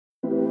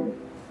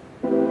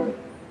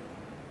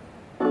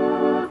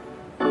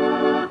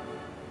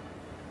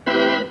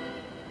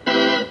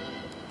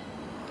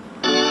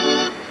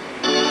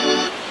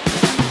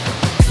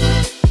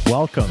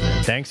Welcome,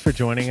 and thanks for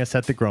joining us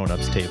at the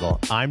Grown-Ups Table.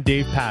 I'm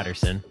Dave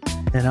Patterson.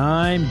 And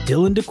I'm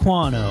Dylan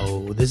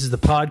DeQuano. This is the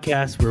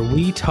podcast where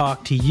we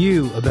talk to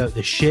you about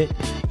the shit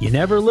you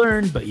never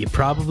learned, but you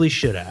probably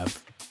should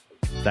have.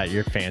 Is that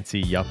your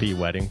fancy yuppie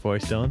wedding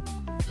voice, Dylan?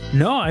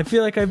 No, I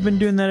feel like I've been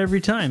doing that every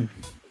time.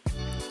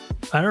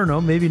 I don't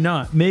know, maybe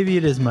not. Maybe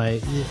it is my...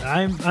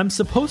 I'm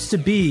supposed to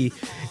be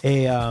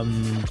a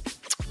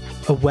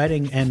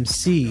wedding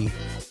MC.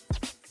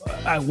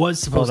 I was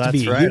supposed to be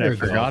a year ago. I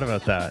forgot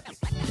about that.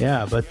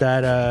 Yeah, but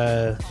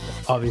that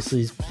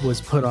obviously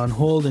was put on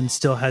hold and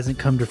still hasn't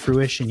come to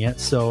fruition yet.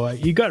 So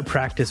you got to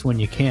practice when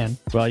you can.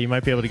 Well, you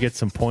might be able to get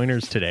some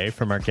pointers today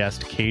from our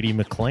guest, Katy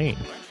Mclean,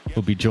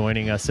 who'll be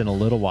joining us in a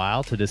little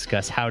while to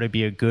discuss how to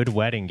be a good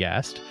wedding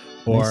guest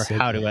or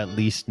how to at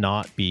least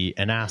not be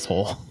an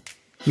asshole.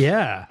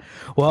 Yeah.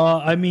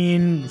 Well, I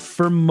mean,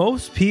 for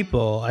most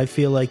people, I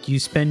feel like you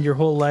spend your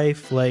whole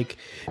life, like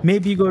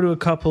maybe you go to a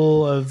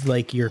couple of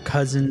like your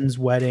cousins'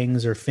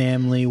 weddings or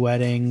family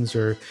weddings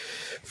or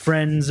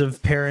friends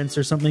of parents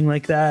or something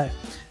like that.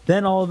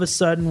 Then all of a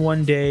sudden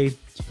one day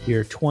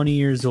you're 20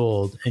 years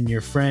old and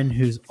your friend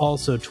who's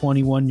also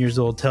 21 years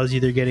old tells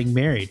you they're getting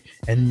married,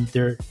 and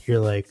you're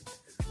like,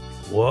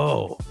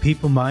 whoa,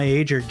 people my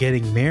age are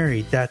getting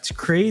married. That's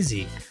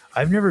crazy.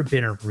 I've never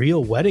been a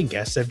real wedding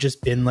guest. I've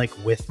just been like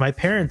with my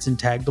parents and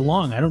tagged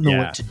along. I don't know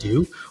what to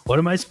do. What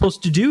am I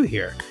supposed to do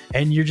here?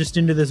 And you're just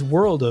into this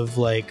world of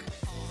like,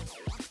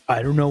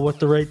 I don't know what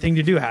the right thing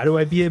to do. How do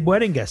I be a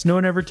wedding guest? No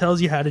one ever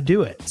tells you how to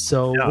do it.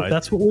 So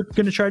that's what we're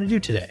going to try to do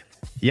today.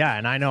 Yeah.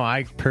 And I know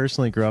I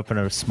personally grew up in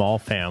a small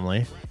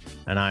family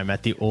and I'm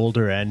at the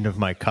older end of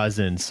my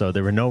cousins. So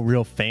there were no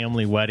real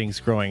family weddings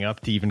growing up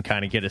to even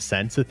kind of get a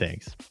sense of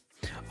things.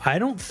 I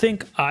don't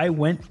think I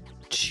went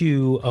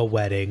to a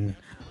wedding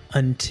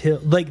until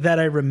like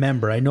that I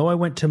remember. I know I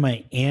went to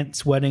my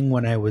aunt's wedding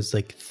when I was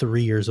like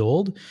 3 years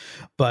old,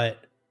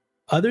 but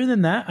other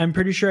than that, I'm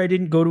pretty sure I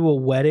didn't go to a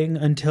wedding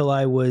until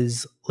I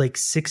was like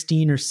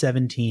 16 or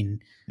 17.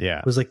 Yeah.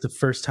 It was like the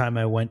first time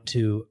I went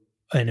to,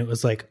 and it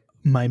was like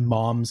my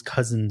mom's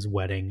cousin's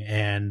wedding.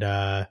 And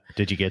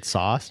did you get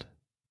sauced?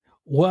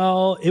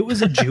 Well, it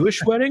was a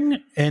Jewish wedding,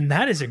 and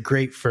that is a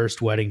great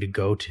first wedding to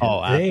go to.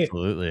 Oh,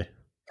 absolutely.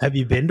 Have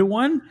you been to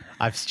one?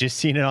 I've just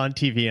seen it on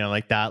TV and I'm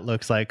like, that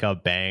looks like a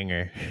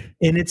banger.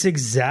 And it's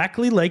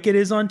exactly like it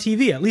is on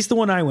TV, at least the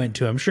one I went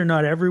to. I'm sure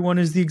not everyone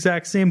is the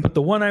exact same, but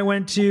the one I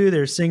went to,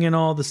 they're singing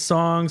all the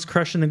songs,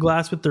 crushing the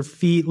glass with their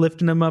feet,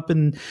 lifting them up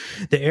in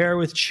the air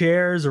with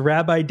chairs, a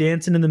rabbi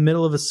dancing in the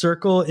middle of a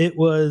circle. It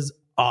was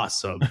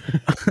awesome.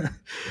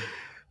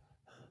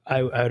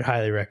 I would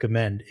highly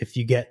recommend if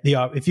you get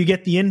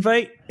the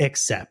invite,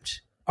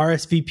 accept.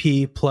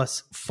 RSVP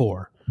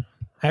 +4.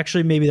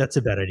 Actually, maybe that's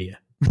a bad idea.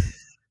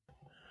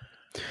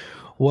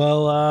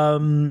 Well,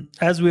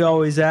 as we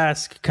always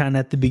ask kind of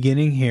at the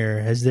beginning here,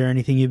 is there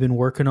anything you've been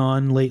working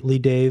on lately,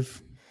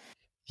 Dave?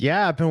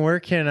 Yeah, I've been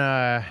working,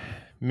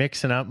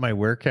 mixing up my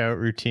workout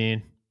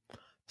routine.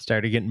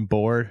 Started getting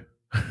bored.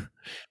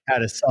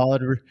 Had a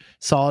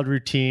solid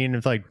routine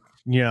of like,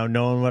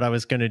 knowing what I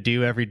was going to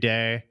do every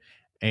day.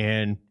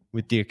 And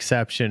with the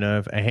exception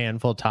of a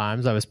handful of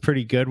times, I was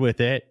pretty good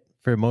with it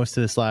for most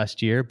of this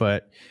last year,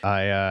 but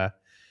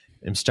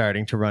I'm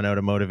starting to run out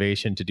of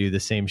motivation to do the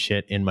same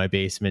shit in my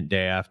basement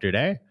day after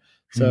day.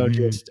 So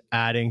just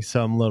adding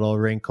some little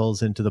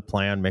wrinkles into the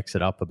plan, mix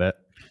it up a bit.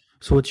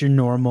 So what's your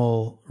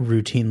normal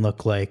routine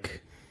look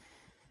like?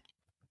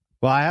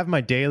 Well, I have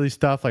my daily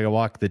stuff. Like I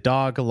walk the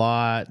dog a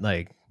lot,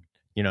 like,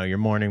 your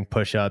morning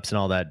push-ups and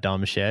all that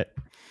dumb shit.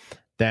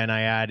 Then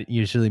I add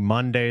usually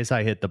Mondays,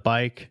 I hit the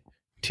bike.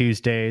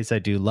 Tuesdays, I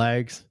do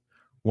legs.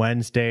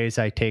 Wednesdays,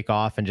 I take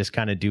off and just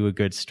kind of do a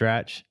good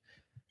stretch.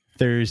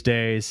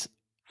 Thursdays,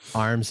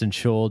 arms and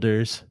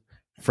shoulders.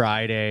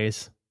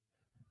 Fridays,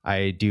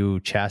 I do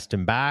chest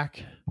and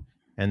back.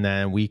 And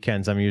then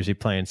weekends, I'm usually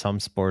playing some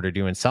sport or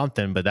doing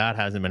something, but that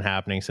hasn't been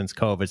happening since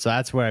COVID. So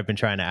that's where I've been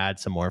trying to add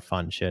some more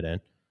fun shit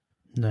in.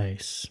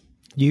 Nice.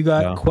 You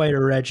got quite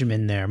a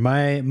regimen there.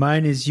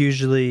 Mine is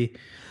usually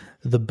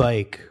the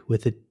bike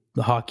with the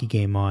hockey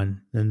game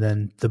on, and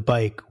then the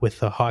bike with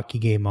the hockey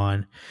game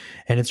on.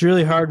 And it's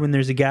really hard when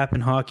there's a gap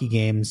in hockey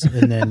games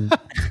and then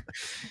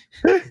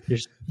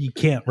you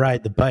can't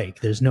ride the bike.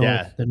 There's no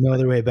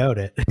other way about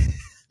it.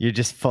 You're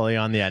just fully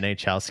on the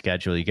NHL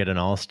schedule. You get an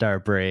all-star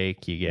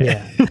break. You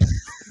get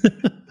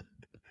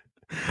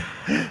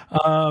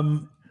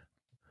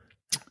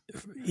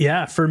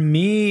for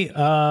me,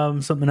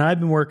 something I've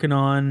been working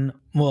on,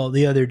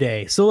 the other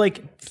day. So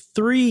like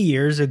 3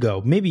 years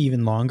ago, maybe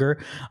even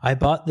longer, I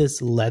bought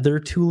this leather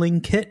tooling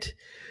kit,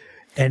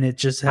 and it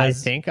just has...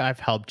 I think I've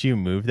helped you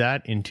move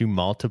that into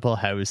multiple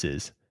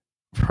houses.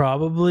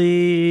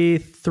 Probably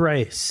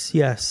thrice,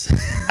 yes.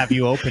 Have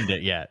you opened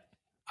it yet?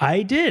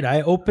 I did.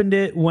 I opened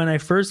it when I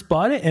first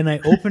bought it, and I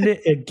opened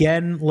it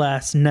again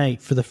last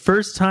night for the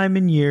first time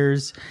in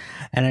years,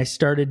 and I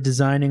started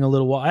designing a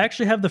little wall. I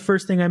actually have the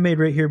first thing I made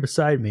right here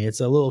beside me. It's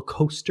a little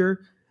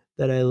coaster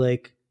that I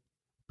like.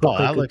 Oh,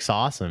 that looks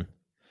awesome.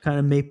 Kind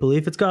of maple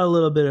leaf. It's got a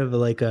little bit of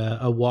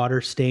a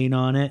water stain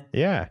on it.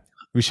 Yeah.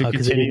 We should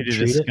 'cause I continue didn't to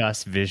treat it.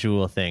 discuss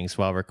visual things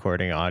while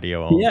recording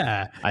audio only.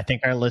 Yeah. I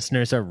think our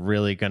listeners are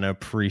really going to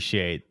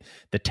appreciate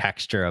the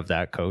texture of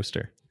that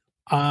coaster.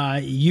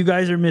 You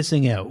guys are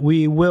missing out.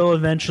 We will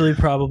eventually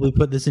probably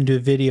put this into a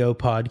video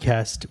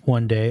podcast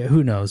one day.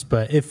 Who knows?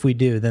 But if we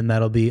do, then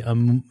that'll be a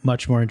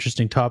much more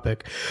interesting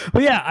topic.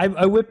 But yeah,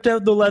 I whipped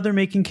out the leather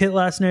making kit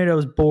last night. I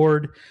was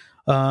bored.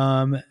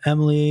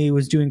 Emily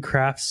was doing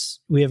crafts.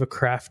 We have a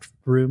craft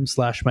room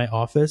 / my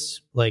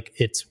office. Like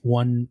it's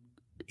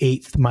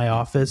 1/8 my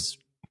office,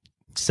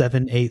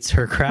 7/8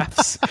 her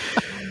crafts.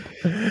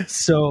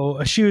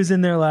 So she was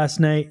in there last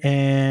night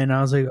and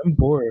I was like, I'm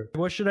bored.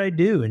 What should I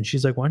do? And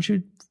she's like, why don't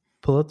you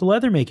pull out the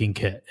leather making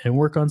kit and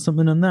work on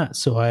something on that?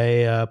 So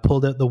I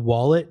pulled out the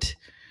wallet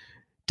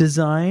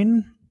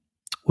design,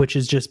 which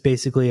is just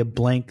basically a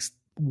blank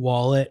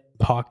wallet,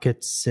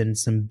 pockets, and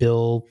some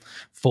bill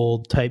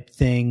fold type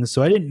things.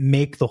 So I didn't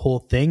make the whole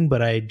thing,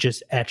 but I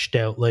just etched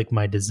out like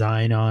my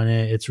design on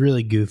it. It's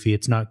really goofy.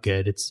 It's not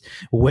good. It's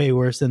way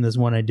worse than this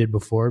one I did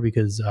before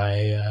because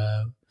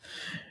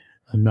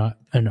I'm not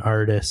an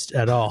artist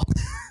at all.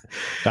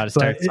 Got to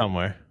start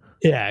somewhere.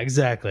 Yeah,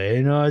 exactly.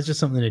 It's just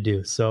something to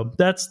do. So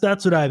that's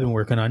what I've been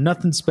working on.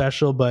 Nothing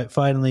special, but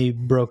finally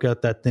broke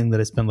out that thing that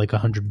I spent like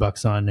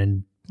 $100 on,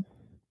 and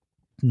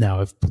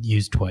now I've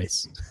used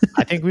twice.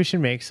 I think we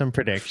should make some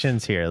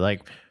predictions here.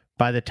 Like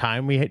by the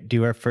time we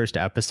do our first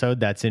episode,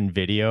 that's in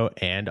video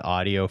and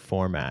audio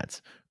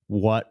formats.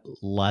 What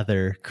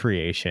leather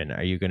creation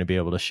are you going to be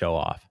able to show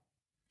off?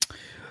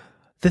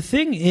 The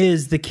thing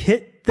is, the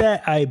kit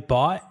that I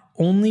bought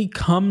only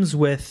comes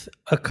with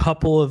a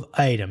couple of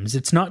items.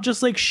 It's not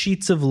just like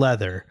sheets of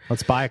leather.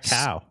 Let's buy a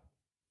cow.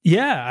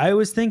 Yeah, I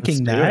was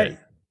thinking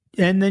that.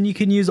 And then you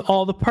can use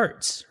all the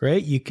parts,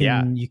 right? You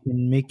can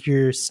make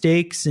your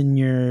steaks and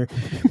your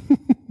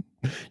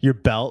your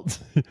belt.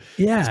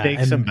 Yeah.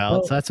 Steaks and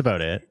belts. That's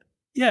about it.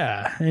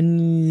 Yeah.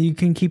 And you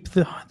can keep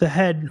the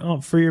head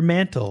for your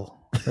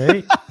mantle,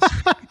 right?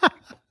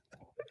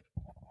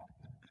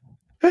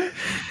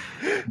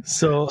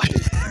 So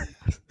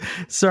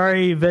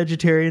sorry,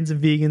 vegetarians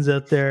and vegans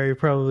out there, you're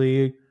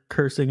probably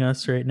cursing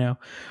us right now.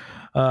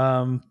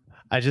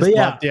 I just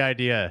love the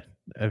idea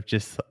of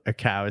just a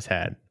cow's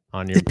head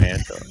on your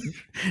mantle.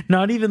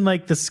 Not even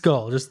like the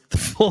skull, just the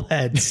full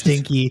head,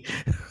 stinky,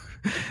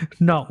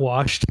 not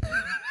washed.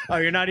 Oh,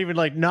 you're not even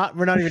we're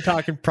not even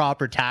talking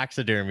proper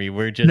taxidermy.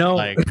 We're just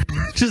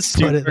just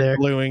put it there,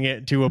 gluing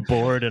it to a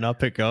board and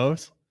up it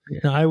goes.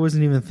 No, I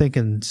wasn't even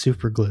thinking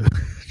super glue.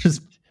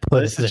 Just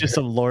this is just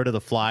some Lord of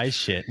the Flies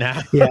shit now.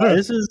 Yeah,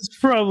 this is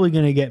probably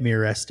going to get me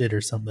arrested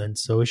or something.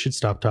 So we should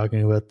stop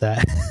talking about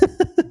that.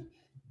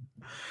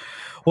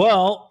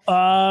 Well,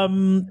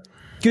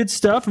 good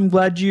stuff. I'm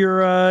glad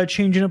you're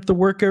changing up the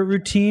workout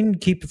routine.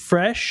 Keep it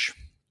fresh.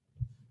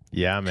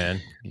 Yeah,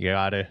 man. You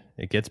gotta.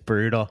 It gets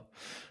brutal.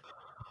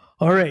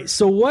 All right.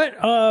 So what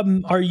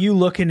are you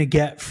looking to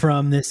get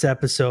from this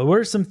episode? What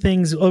are some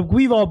things?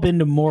 We've all been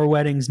to more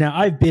weddings now.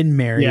 I've been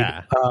married.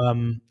 Yeah.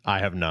 I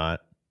have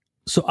not.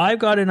 So I've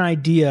got an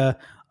idea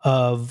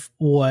of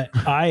what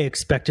I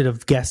expected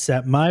of guests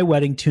at my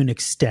wedding to an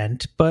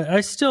extent, but I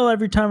still,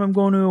 every time I'm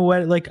going to a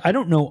wedding, I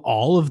don't know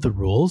all of the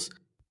rules.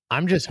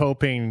 I'm just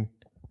hoping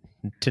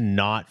to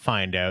not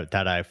find out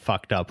that I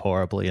fucked up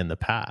horribly in the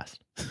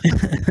past.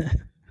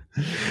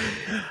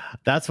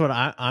 That's what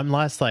I'm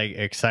less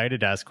excited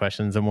to ask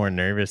questions. I'm more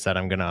nervous that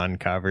I'm going to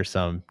uncover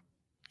some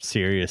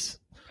serious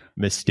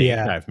mistake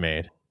I've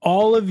made.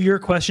 All of your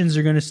questions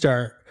are going to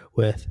start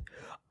with,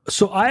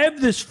 so I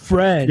have this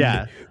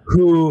friend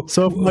who...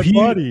 So my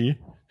buddy...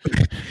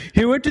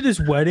 He went to this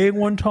wedding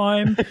one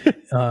time.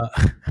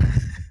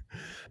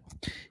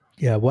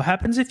 What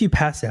happens if you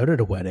pass out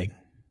at a wedding?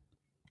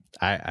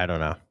 I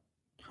don't know.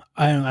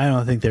 I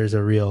don't think there's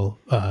a real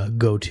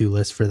go-to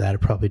list for that.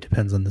 It probably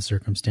depends on the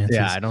circumstances.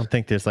 Yeah, I don't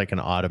think there's an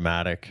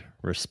automatic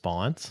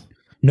response.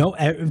 No,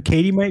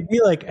 Katie might be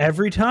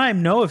every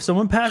time. No, if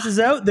someone passes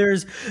out,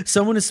 there's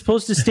someone is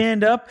supposed to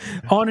stand up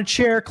on a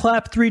chair,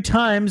 clap 3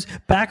 times,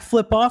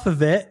 backflip off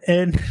of it,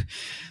 and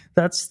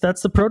that's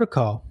the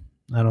protocol.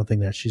 I don't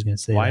think that she's going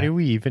to say. Why do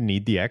we even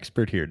need the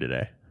expert here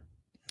today?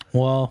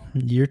 Well,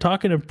 you're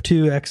talking to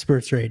 2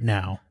 experts right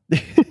now,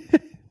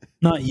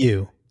 not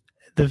you.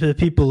 The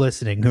people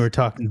listening who are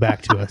talking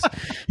back to us.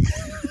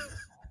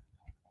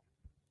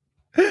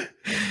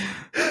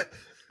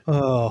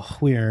 Oh,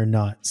 we are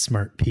not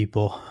smart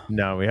people.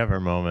 No, we have our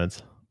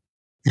moments.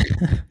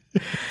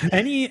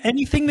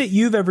 Anything that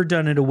you've ever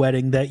done at a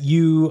wedding that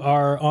you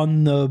are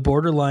on the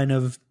borderline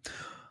of,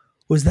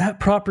 was that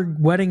proper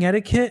wedding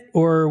etiquette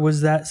or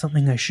was that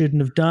something I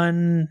shouldn't have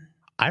done?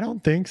 I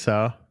don't think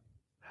so.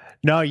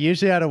 No,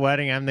 usually at a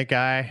wedding, I'm the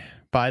guy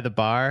by the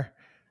bar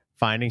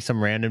finding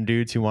some random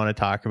dudes who want to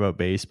talk about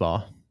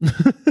baseball.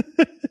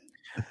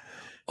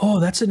 Oh,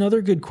 that's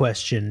another good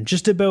question.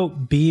 Just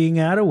about being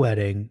at a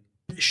wedding.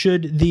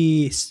 Should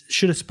a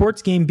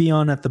sports game be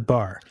on at the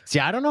bar? See,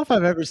 I don't know if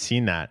I've ever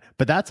seen that,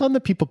 but that's on the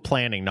people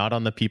planning, not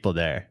on the people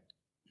there.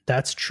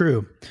 That's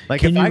true.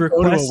 If I go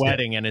to a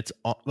wedding and it's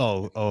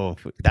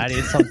that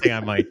is something I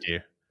might do.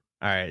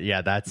 All right.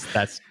 Yeah,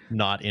 that's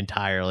not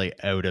entirely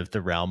out of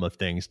the realm of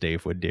things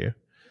Dave would do.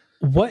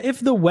 What if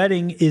the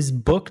wedding is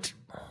booked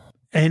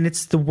and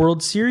it's the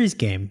World Series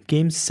game,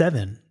 Game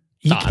 7?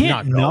 You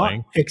can't not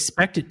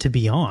expect it to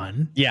be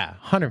on. Yeah,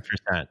 100%.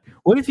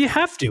 What if you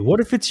have to? What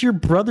if it's your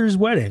brother's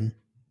wedding?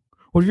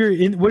 What if you're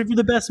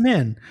the best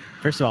man?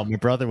 First of all, my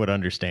brother would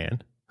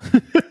understand.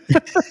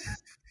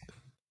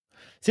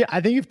 See,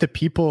 I think if the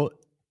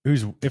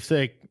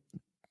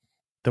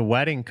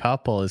wedding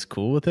couple is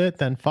cool with it,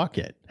 then fuck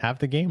it. Have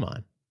the game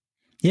on.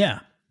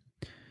 Yeah.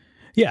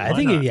 Yeah, I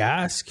think not?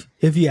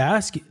 if you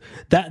ask,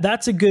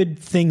 that's a good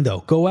thing though.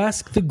 Go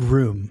ask the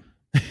groom.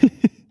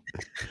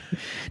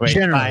 Wait,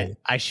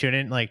 I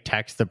shouldn't like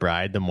text the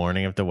bride the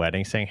morning of the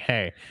wedding saying,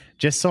 "Hey,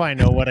 just so I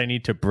know what I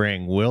need to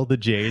bring, will the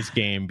Jays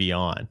game be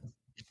on?"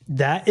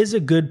 That is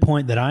a good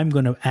point that I'm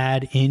going to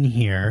add in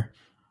here.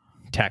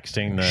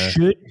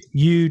 Should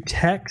you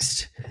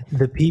text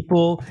the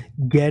people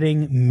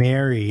getting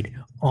married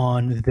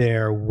on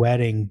their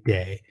wedding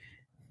day?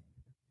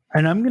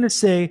 And I'm going to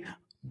say,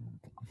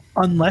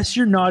 unless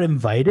you're not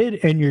invited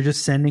and you're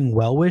just sending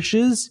well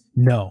wishes,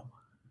 no.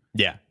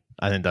 Yeah,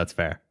 I think that's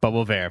fair. But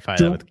we'll verify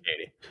that with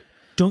Katie.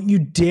 Don't you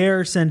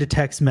dare send a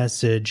text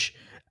message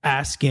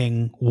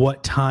asking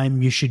what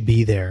time you should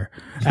be there,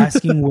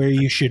 asking where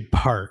you should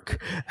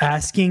park,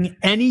 asking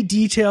any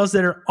details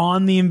that are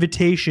on the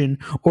invitation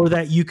or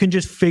that you can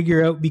just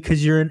figure out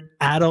because you're an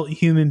adult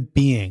human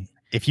being.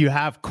 If you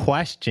have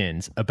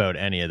questions about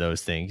any of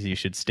those things, you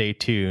should stay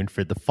tuned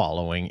for the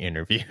following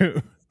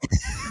interview.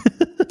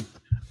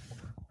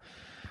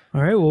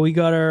 All right. Well, we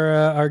got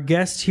our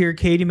guest here,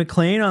 Katy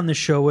Mclean, on the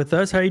show with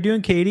us. How are you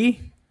doing,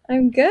 Katy?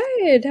 I'm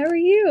good. How are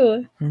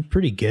you? I'm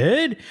pretty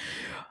good.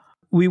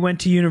 We went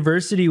to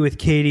university with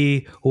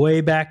Katy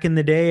way back in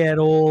the day at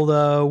old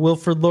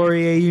Wilfrid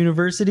Laurier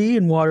University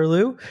in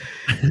Waterloo.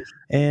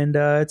 And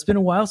it's been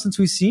a while since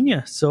we've seen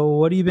you. So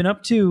what have you been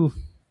up to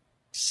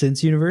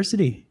since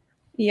university?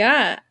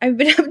 Yeah, I've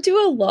been up to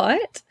a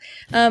lot.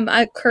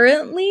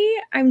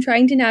 I'm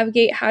trying to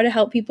navigate how to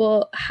help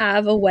people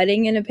have a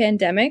wedding in a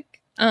pandemic.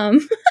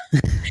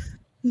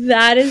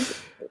 That is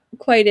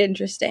quite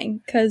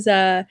interesting because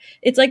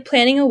it's like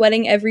planning a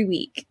wedding every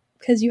week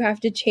because you have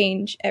to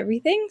change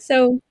everything.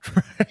 So,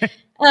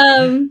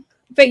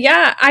 but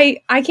yeah,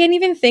 I can't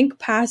even think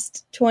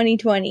past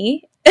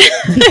 2020.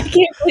 I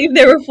can't believe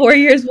there were 4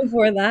 years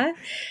before that.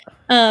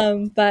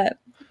 But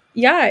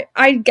yeah,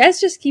 I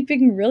guess just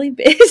keeping really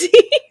busy.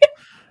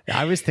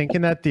 I was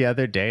thinking that the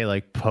other day,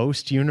 like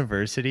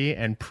post-university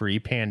and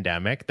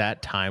pre-pandemic,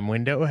 that time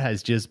window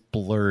has just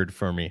blurred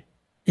for me.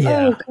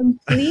 Yeah. Oh,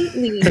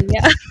 completely.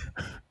 Yeah.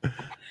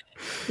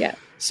 Yeah.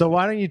 So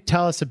why don't you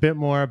tell us a bit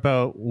more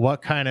about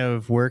what kind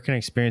of work and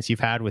experience you've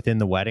had within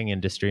the wedding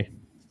industry?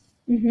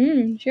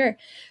 Sure.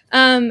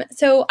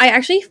 So I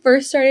actually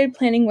first started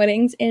planning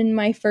weddings in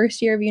my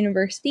first year of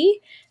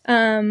university.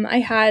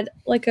 I had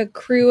like a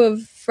crew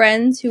of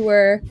friends who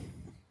were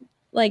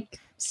like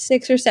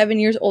 6 or 7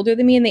 years older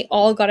than me, and they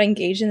all got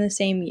engaged in the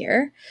same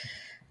year.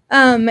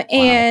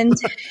 And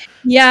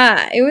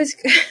yeah, it was,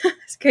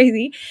 it's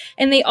crazy.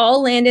 And they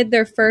all landed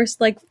their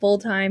first like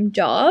full-time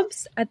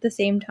jobs at the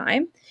same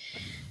time.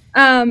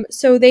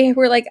 So they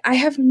were like, I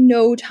have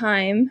no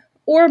time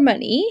or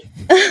money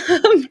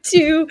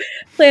to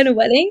plan a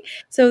wedding.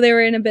 So they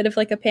were in a bit of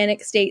like a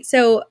panic state.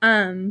 So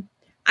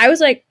I was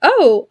like,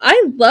 oh,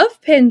 I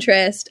love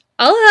Pinterest.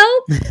 I'll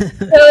help.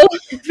 So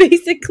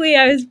basically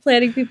I was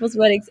planning people's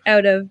weddings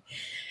out of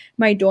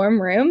my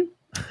dorm room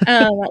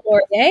at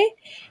Laurier.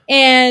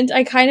 And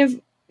I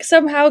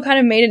somehow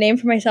made a name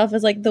for myself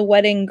as like the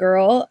wedding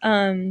girl.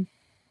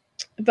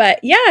 But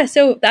yeah,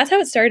 so that's how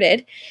it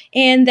started.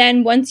 And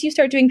then once you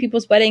start doing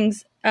people's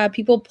weddings,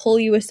 people pull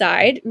you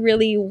aside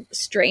really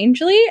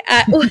strangely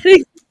at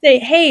weddings, say,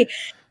 hey,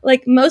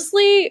 like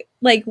mostly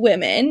like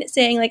women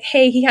saying like,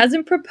 hey, he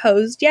hasn't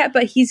proposed yet,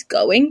 but he's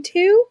going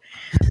to.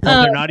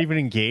 They're not even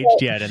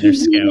engaged yet and they're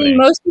scouting.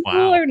 Most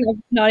people are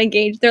not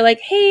engaged. They're like,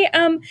 hey,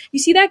 you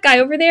see that guy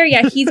over there?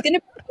 Yeah, he's going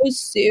to propose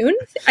soon,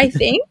 I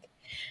think.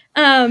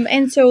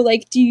 And so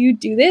like, do you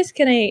do this?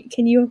 Can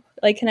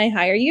I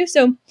hire you?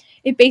 So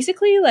it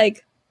basically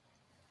like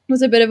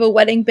was a bit of a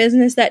wedding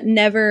business that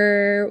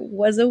never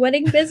was a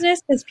wedding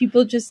business because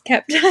people just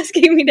kept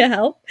asking me to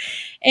help.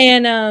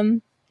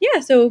 And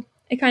yeah, so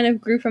it kind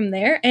of grew from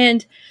there.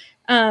 And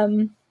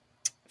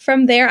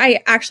from there,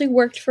 I actually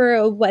worked for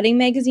a wedding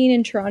magazine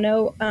in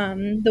Toronto,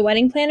 the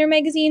Wedding Planner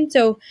magazine.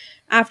 So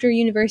after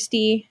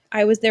university,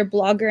 I was their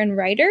blogger and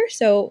writer.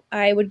 So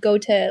I would go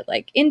to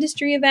like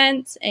industry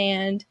events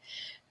and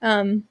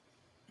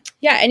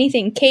yeah,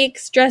 anything,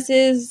 cakes,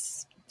 dresses,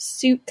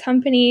 suit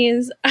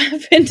companies.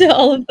 I've been to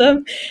all of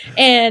them.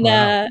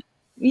 And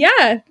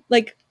yeah,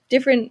 like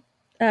different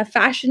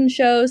fashion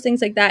shows,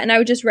 things like that. And I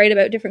would just write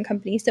about different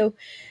companies. So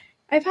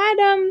I've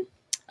had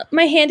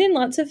my hand in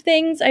lots of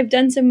things. I've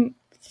done some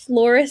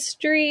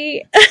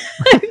floristry.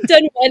 I've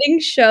done wedding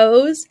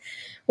shows.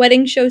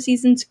 Wedding show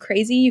season's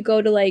crazy. You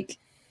go to like,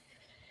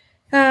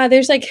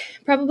 there's like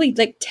probably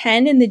like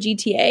 10 in the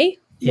GTA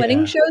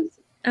wedding shows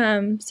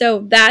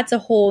So that's a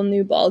whole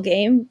new ball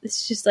game.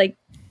 It's just like,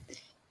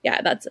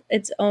 yeah, that's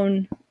its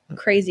own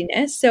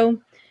craziness.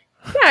 So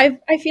yeah,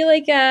 I feel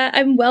like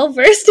I'm well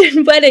versed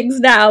in weddings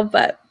now,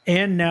 but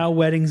And now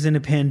weddings in a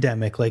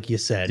pandemic, like you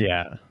said.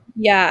 Yeah.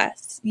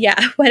 yes, yeah,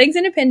 weddings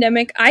in a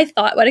pandemic. I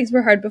thought weddings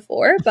were hard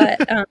before, but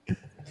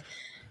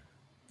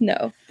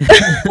no.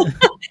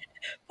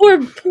 Poor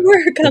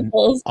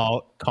couples.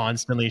 All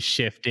constantly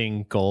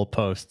shifting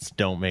goalposts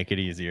don't make it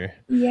easier.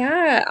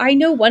 Yeah, I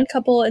know one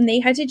couple and they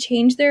had to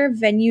change their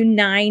venue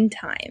 9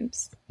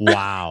 times.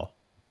 Wow.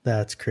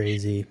 That's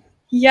crazy.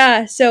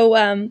 Yeah,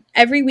 so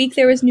every week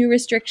there was new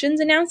restrictions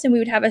announced, and we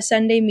would have a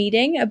Sunday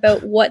meeting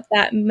about what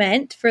that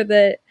meant for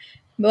the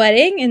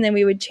wedding, and then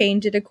we would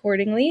change it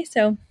accordingly.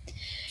 So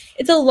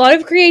it's a lot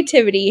of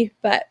creativity,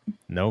 but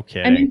No I'm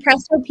kidding.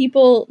 impressed how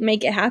people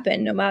make it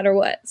happen no matter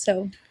what.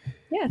 So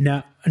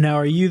yeah. Now,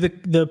 are you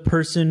the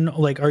person,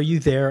 like, are you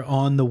there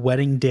on the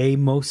wedding day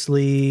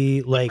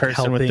mostly, like, Person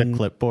helping with the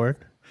clipboard.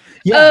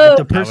 Yeah, Oh,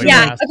 the person.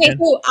 yeah. asking. Okay,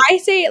 so I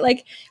say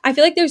like I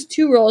feel like there's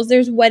 2 roles.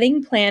 There's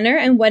wedding planner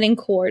and wedding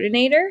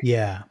coordinator.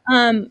 Yeah.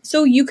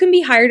 So you can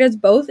be hired as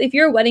both. If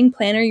you're a wedding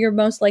planner, you're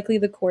most likely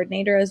the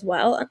coordinator as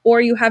well,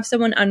 or you have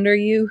someone under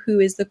you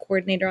who is the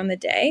coordinator on the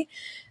day.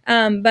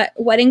 But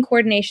wedding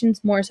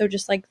coordination's more so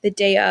just like the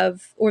day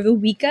of or the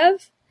week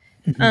of,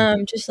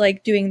 just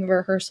like doing the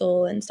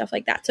rehearsal and stuff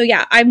like that. So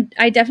yeah,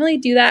 I definitely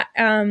do that.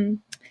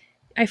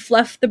 I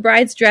fluff the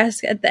bride's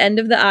dress at the end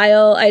of the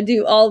aisle. I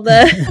do all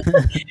the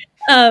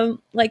all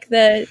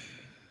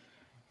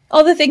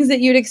the things that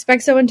you'd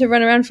expect someone to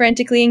run around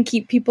frantically and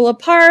keep people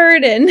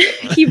apart and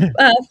keep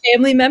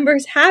family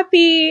members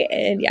happy.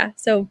 And yeah,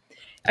 so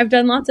I've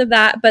done lots of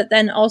that. But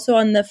then also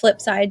on the flip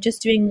side,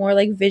 just doing more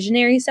like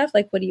visionary stuff.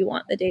 Like, what do you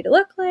want the day to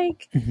look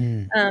like?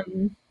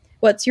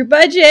 What's your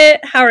budget?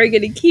 How are you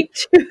going to keep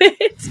to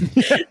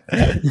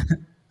it?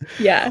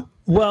 Yeah.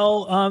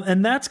 Well,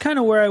 and that's kind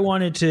of where I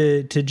wanted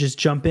to just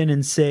jump in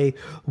and say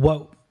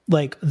what,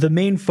 like, the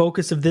main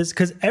focus of this,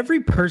 because every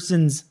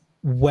person's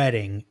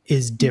wedding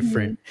is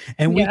different,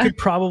 and we could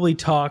probably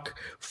talk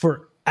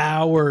for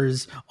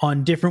hours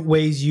on different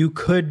ways you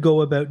could go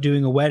about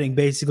doing a wedding.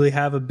 Basically,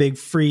 have a big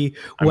free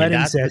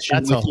wedding session.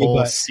 That's with a you, whole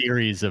but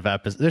series of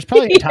episodes. There's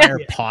probably an entire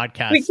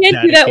podcast. We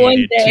can't do that one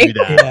day. dedicated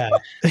to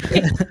that.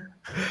 Yeah.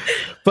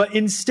 But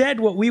instead,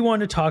 what we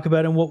want to talk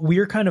about and what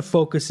we're kind of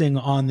focusing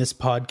on this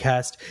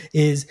podcast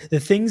is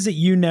the things that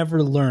you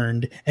never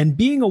learned. And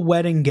being a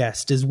wedding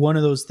guest is one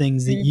of those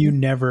things that you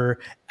never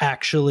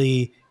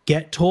actually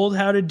get told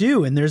how to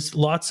do. And there's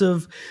lots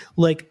of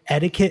like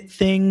etiquette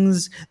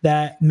things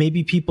that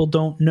maybe people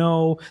don't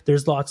know.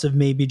 There's lots of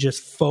maybe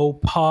just faux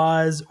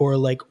pas or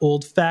like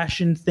old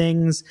fashioned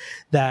things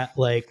that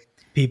like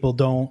people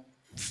don't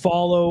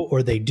follow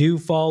or they do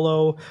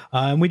follow,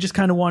 and we just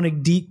kind of want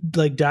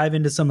to dive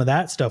into some of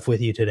that stuff with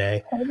you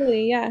today.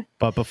 Totally, yeah.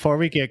 But before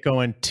we get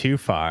going too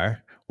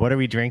far, what are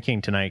we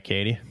drinking tonight,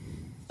 Katie?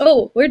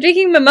 Oh, we're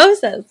drinking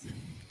mimosas.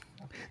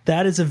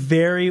 That is a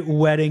very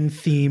wedding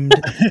themed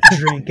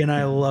drink, and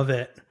I love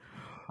it.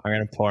 I'm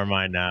gonna pour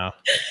mine now.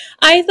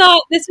 I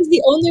thought this was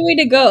the only way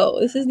to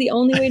go. This is the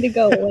only way to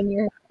go when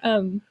you're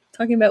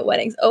talking about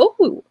weddings.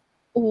 Oh,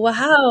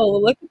 wow!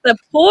 Look at the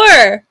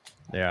pour.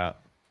 Yeah.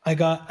 I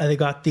got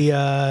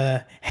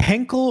the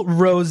Henkel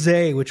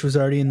Rosé, which was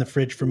already in the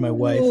fridge for my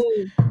wife.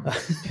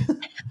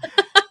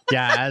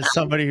 Yeah, as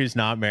somebody who's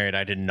not married,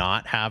 I did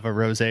not have a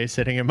rosé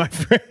sitting in my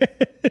fridge.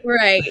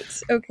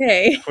 Right.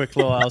 Okay. Quick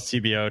little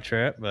LCBO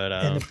trip, but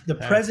And the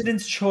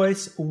President's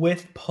Choice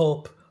with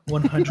pulp,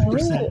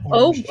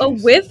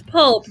 100%. With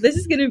pulp. This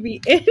is going to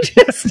be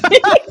interesting.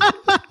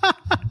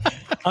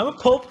 I'm a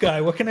pulp guy.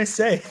 What can I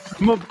say?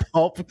 I'm a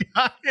pulp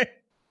guy.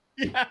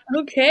 Yeah.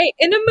 Okay.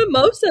 In a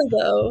mimosa,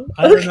 though.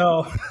 I don't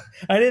know.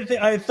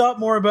 I thought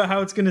more about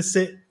how it's going to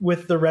sit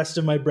with the rest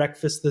of my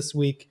breakfast this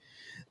week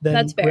than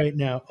That's fair. right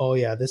now. Oh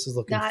yeah, this is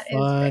looking That is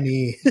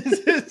funny.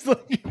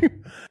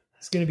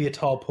 It's going to be a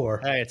tall pour.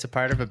 Hey, it's a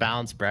part of a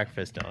balanced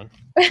breakfast, Don.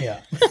 Yeah.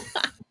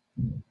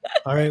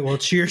 All right. Well,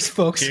 cheers,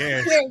 folks.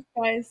 Cheers. Cheers,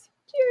 guys.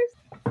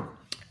 Cheers.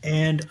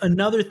 And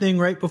another thing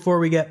right before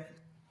we get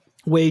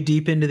way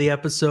deep into the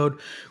episode,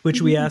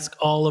 which we ask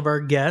all of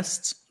our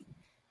guests,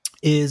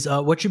 is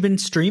what you've been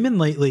streaming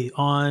lately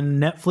on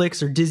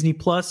Netflix or Disney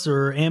Plus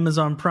or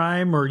Amazon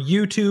Prime or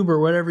YouTube or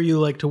whatever you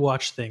like to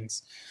watch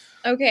things.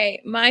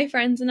 Okay. My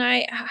friends and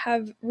I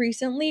have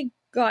recently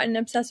gotten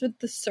obsessed with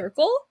The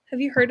Circle. Have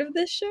you heard of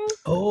this show?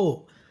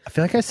 Oh, I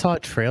feel like I saw a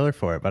trailer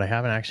for it, but I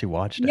haven't actually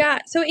watched it. Yeah,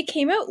 so it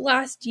came out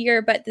last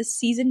year, but the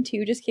season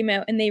 2 just came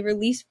out, and they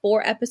release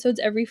 4 episodes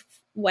every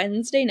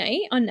Wednesday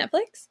night on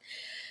Netflix.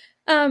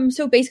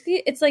 So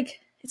basically, it's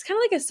kind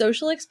of like a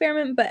social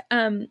experiment, but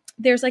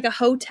there's like a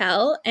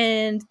hotel,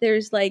 and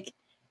there's like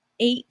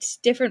 8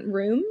 different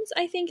rooms,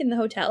 I think, in the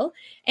hotel,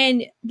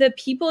 and the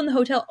people in the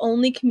hotel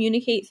only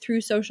communicate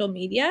through social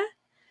media.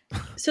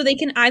 So they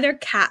can either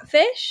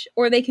catfish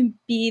or they can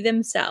be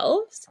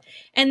themselves,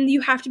 and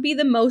you have to be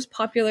the most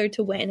popular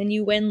to win, and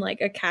you win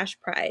like a cash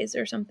prize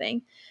or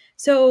something.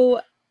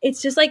 So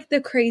it's just like the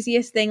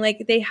craziest thing.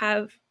 Like they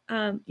have,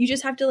 you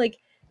just have to like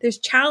there's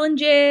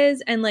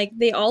challenges, and like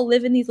they all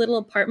live in these little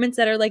apartments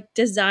that are like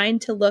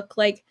designed to look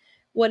like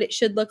what it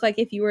should look like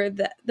if you were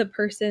the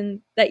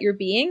person that you're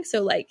being.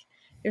 So like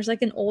there's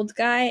like an old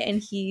guy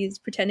and he's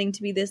pretending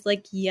to be this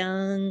like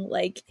young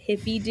like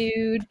hippie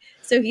dude,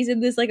 so he's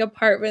in this like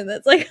apartment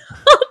that's like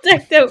all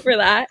decked out for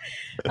that.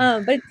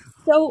 But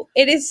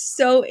it is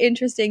so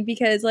interesting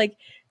because like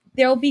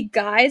there'll be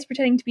guys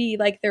pretending to be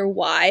like their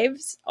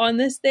wives on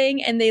this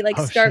thing, and they like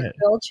start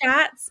girl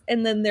chats,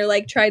 and then they're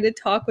like trying to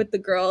talk with the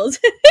girls.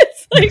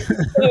 It's like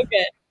so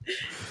good.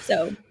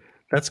 So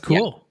that's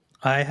cool.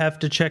 Yeah. I have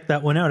to check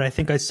that one out. I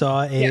think I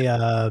saw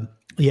a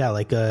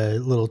like a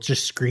little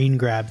just screen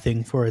grab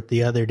thing for it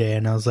the other day,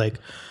 and I was like,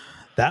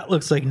 that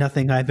looks like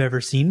nothing I've ever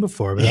seen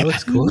before, but that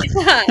looks cool.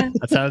 Yeah,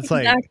 that sounds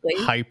like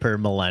hyper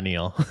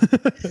millennial.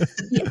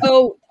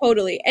 Oh,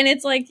 totally. And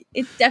it's like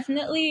it's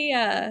definitely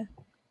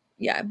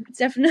it's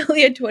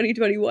definitely a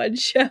 2021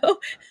 show,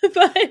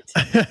 but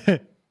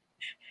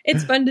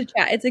it's fun to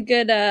chat. It's a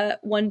good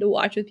one to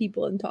watch with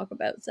people and talk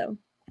about. So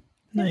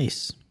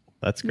nice.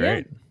 That's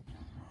great. Yeah.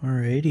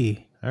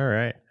 Alrighty. All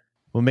right.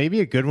 Well,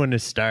 maybe a good one to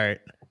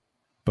start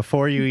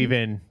before you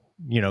even,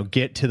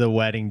 get to the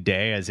wedding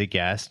day as a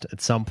guest. At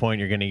some point,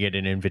 you're going to get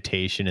an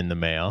invitation in the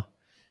mail.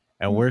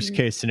 And worst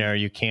case scenario,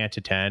 you can't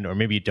attend, or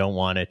maybe you don't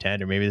want to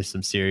attend, or maybe there's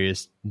some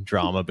serious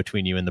drama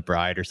between you and the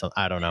bride or something.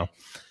 I don't know.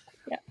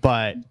 Yeah.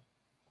 But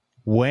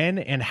when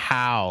and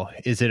how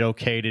is it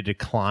okay to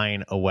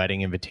decline a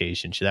wedding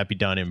invitation? Should that be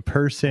done in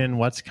person?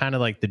 What's kind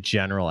of like the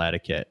general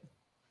etiquette?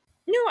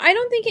 No, I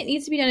don't think it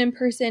needs to be done in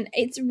person.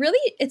 It's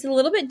a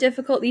little bit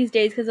difficult these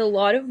days because a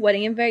lot of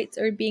wedding invites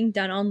are being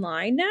done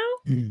online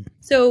now.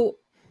 So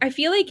I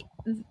feel like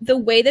the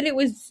way that it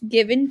was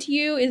given to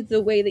you is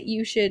the way that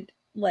you should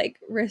like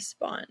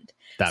respond.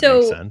 That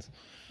makes sense.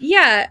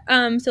 Yeah.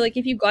 So like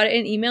if you got it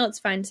in an email, it's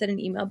fine to send an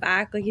email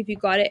back. Like if you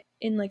got it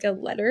in like a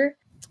letter,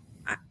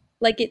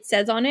 like it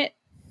says on it,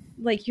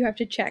 like you have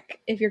to check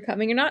if you're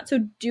coming or not. So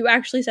do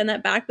actually send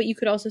that back, but you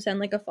could also send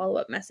like a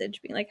follow-up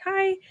message being like,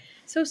 hi,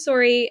 so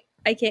sorry,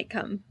 I can't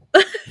come.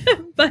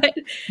 but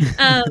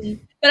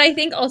I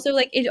think also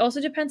like it also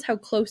depends how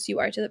close you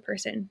are to the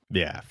person.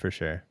 Yeah, for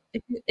sure.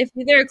 If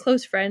they're a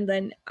close friend,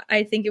 then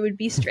I think it would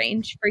be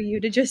strange for you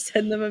to just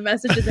send them a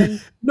message and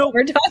then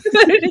never talk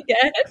about it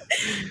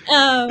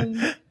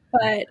again.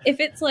 But if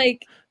it's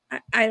like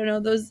I don't know,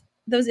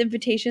 those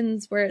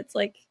invitations where it's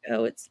like,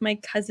 oh, it's my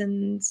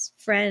cousin's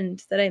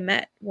friend that I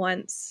met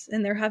once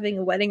and they're having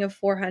a wedding of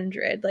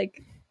 400,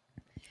 like,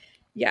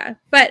 yeah.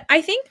 But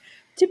I think,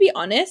 to be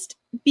honest,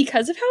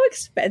 because of how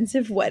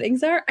expensive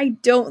weddings are, I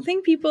don't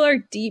think people are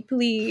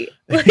deeply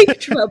like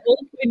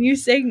troubled when you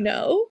say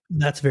no.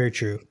 That's very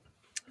true.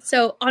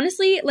 So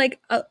honestly, like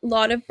a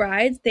lot of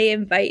brides, they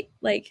invite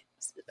like,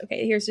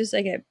 okay, here's just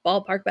like a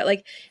ballpark, but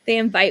like they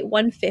invite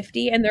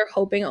 150 and they're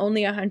hoping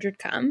only 100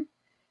 come.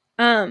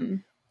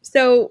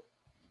 So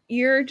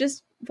you're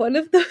just one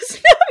of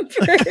those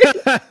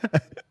numbers.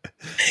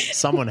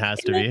 Someone has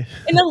to be.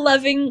 In a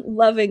loving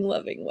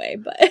way,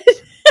 but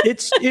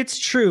it's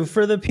true.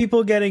 For the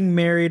people getting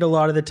married, a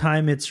lot of the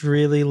time it's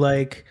really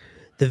like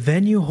the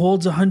venue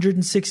holds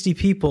 160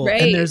 people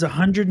and there's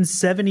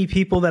 170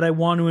 people that I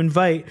want to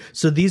invite.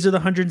 So these are the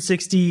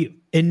 160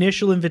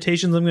 initial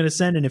invitations I'm going to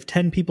send. And if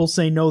 10 people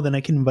say no, then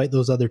I can invite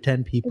those other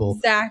 10 people.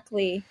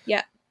 Exactly.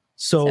 Yeah.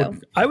 So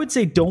I would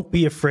say don't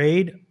be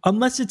afraid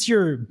unless it's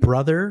your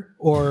brother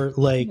or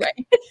like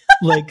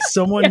like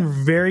someone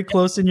very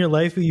close in your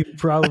life who you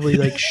probably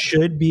like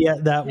should be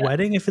at that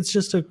wedding. If it's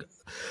just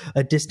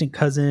a distant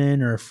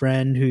cousin or a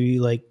friend who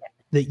you like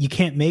that you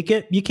can't make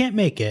it,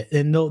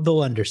 and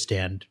they'll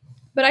understand.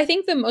 But I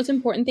think the most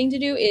important thing to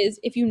do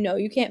is if you know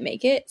you can't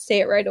make it, say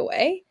it right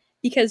away,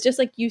 because just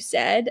like you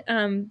said,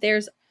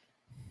 there's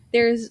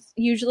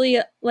usually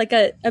like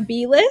a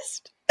B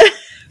list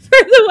for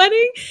the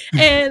wedding,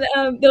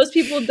 and those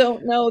people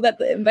don't know that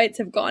the invites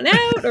have gone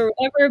out or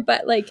whatever,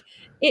 but like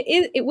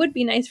it would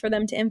be nice for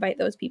them to invite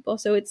those people.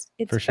 So it's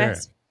for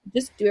best sure.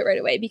 Just do it right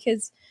away,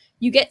 because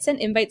you get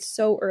sent invites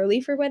so early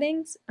for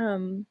weddings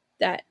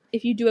that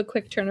if you do a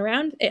quick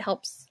turnaround, it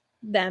helps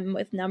them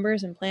with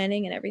numbers and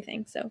planning and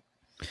everything. So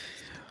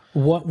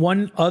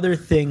one other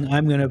thing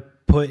I'm going to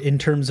put in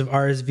terms of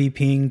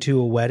RSVPing to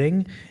a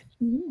wedding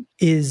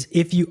is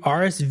if you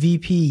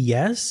RSVP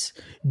yes,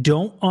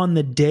 don't on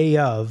the day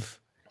of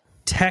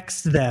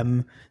text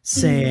them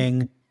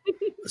saying,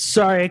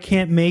 sorry, I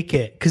can't make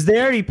it. Because they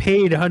already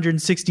paid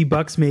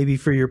 $160 maybe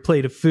for your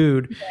plate of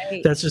food.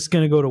 Right. That's just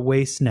going to go to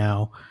waste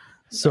now.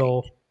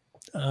 So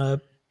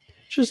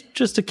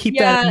just to keep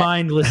that in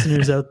mind,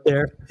 listeners out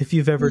there, if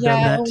you've ever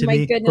done that to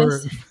me.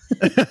 Goodness.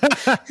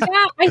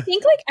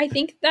 I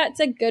think that's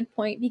a good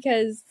point,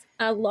 because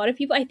a lot of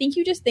people, I think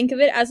you just think of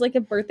it as like a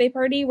birthday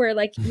party where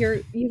like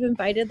you've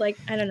invited like,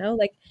 I don't know,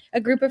 like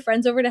a group of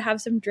friends over to have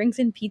some drinks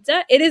and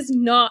pizza. It is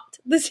not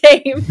the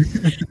same.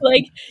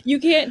 Like they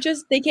can't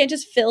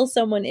just fill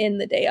someone in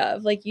the day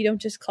of. Like you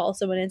don't just call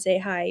someone and say,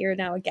 hi, you're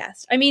now a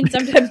guest. I mean,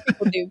 sometimes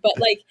people do, but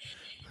like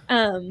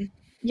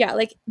yeah,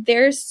 like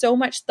there's so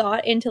much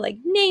thought into like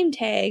name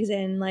tags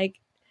and like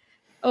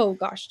oh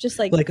gosh, just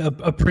like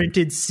a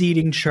printed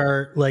seating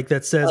chart, like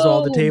that says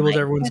all the oh tables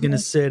my everyone's going to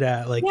goodness. sit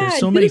at. Like Yeah, there's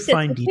so who many sits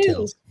fine with who?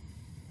 details.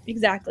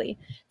 Exactly.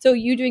 So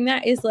you doing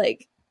that is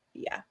like,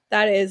 yeah,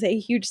 that is a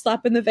huge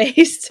slap in the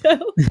face.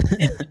 So,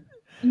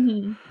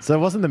 mhm. So it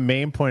wasn't the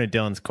main point of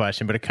Dylan's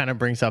question, but it kind of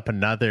brings up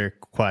another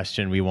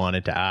question we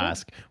wanted to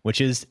ask, which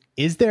is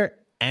there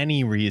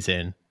any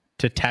reason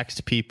to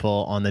text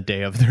people on the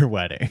day of their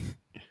wedding?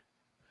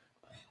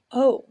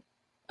 Oh,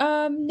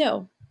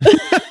 no.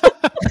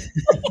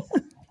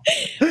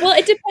 Well,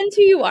 it depends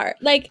who you are.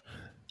 Like,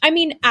 I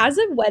mean, as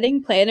a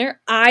wedding planner,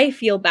 I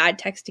feel bad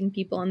texting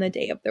people on the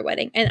day of their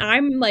wedding. And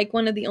I'm like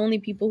one of the only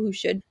people who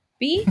should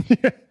be.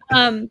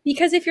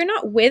 Because if you're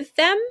not with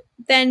them,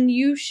 then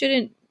you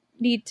shouldn't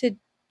need to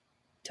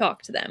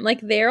talk to them.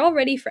 Like, they're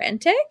already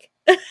frantic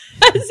as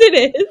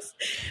it is.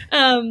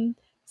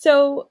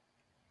 So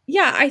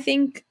yeah, I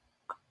think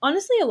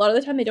honestly, a lot of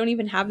the time they don't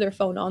even have their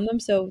phone on them,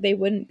 so they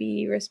wouldn't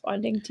be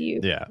responding to you.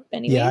 Yeah.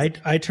 Anyways. Yeah,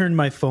 I turned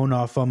my phone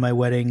off on my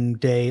wedding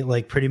day,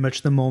 like pretty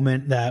much the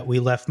moment that we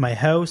left my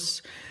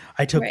house.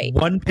 I took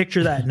one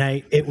picture that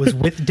night. It was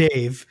with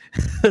Dave.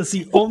 That's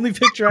the only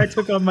picture I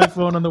took on my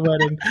phone on the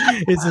wedding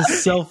is a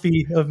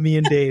selfie of me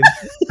and Dave.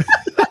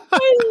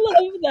 I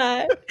love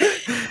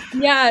that.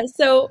 Yeah,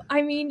 so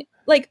I mean,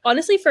 like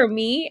honestly for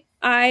me,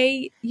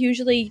 I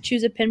usually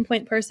choose a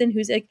pinpoint person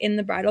who's like in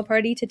the bridal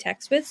party to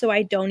text with, so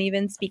I don't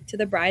even speak to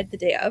the bride the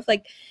day of.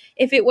 Like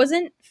if it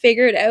wasn't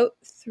figured out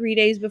 3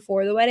 days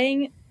before the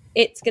wedding,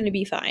 it's going to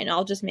be fine.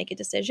 I'll just make a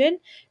decision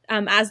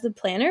as the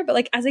planner. But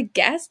like as a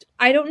guest,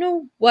 I don't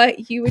know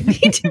what you would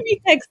need to be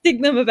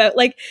texting them about.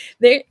 Like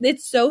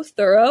it's so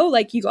thorough.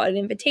 Like you got an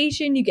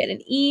invitation, you get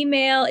an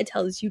email, it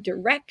tells you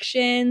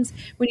directions.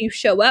 When you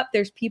show up,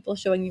 there's people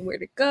showing you where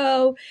to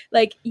go.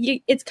 Like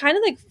it's kind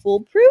of like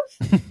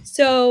foolproof.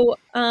 So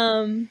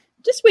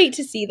just wait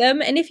to see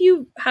them. And if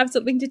you have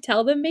something to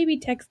tell them, maybe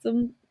text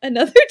them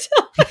another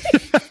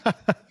time.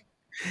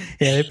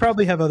 Yeah, they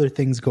probably have other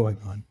things going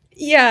on.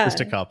 Yeah. Just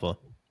a couple.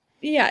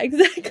 Yeah,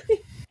 exactly.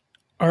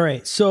 All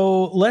right.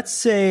 So let's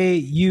say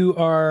you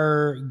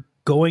are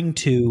going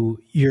to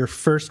your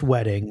first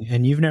wedding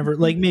and you've never,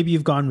 like maybe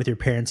you've gone with your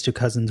parents to a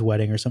cousin's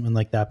wedding or something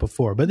like that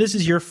before, but this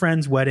is your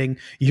friend's wedding.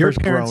 Your First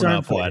parents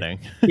aren't wedding.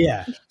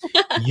 Yeah.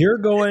 You're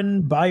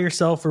going by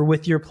yourself or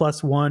with your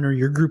 +1 or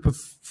your group of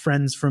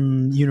friends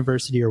from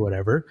university or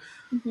whatever.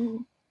 Mm-hmm.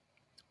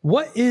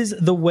 What is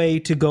the way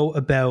to go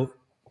about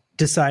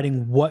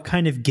deciding what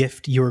kind of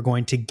gift you are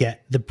going to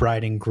get the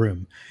bride and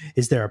groom?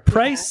 Is there a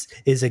price?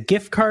 Yeah. Is a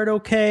gift card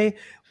okay?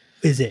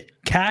 Is it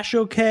cash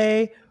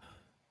okay?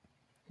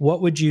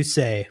 What would you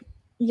say?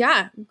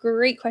 Yeah,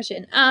 great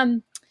question.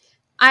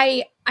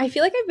 I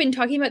feel like I've been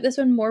talking about this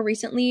one more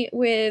recently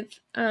with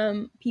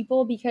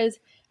people because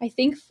I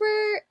think for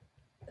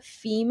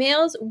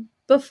females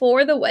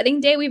before the wedding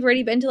day, we've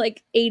already been to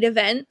like 8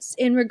 events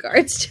in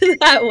regards to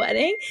that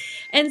wedding.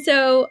 And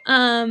so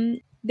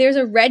there's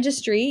a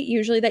registry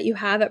usually that you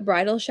have at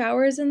bridal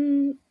showers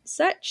and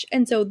such.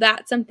 And so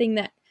that's something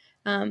that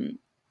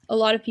a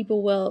lot of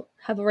people will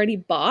have already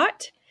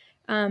bought.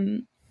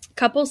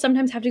 Couples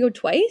sometimes have to go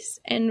twice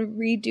and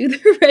redo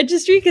the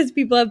registry because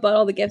people have bought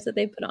all the gifts that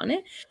they put on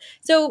it.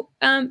 So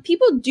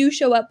people do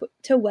show up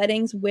to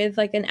weddings with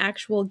like an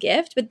actual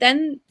gift, but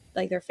then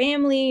like their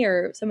family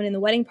or someone in the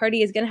wedding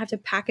party is going to have to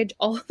package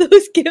all of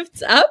those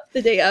gifts up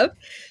the day of.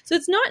 So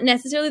it's not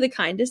necessarily the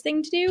kindest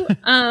thing to do.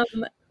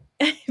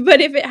 But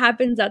if it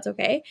happens, that's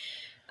okay.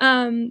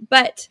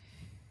 But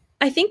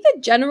I think the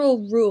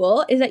general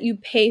rule is that you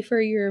pay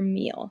for your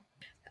meal.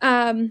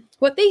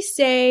 What they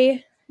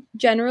say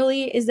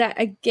generally is that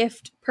a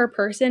gift per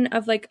person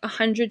of like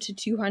 $100 to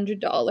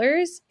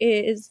 $200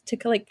 is to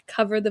like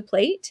cover the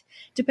plate,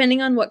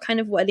 depending on what kind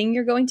of wedding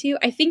you're going to.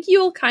 I think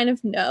you'll kind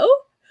of know.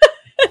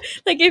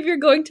 Like if you're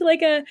going to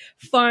like a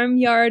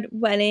farmyard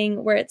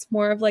wedding where it's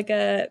more of like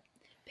a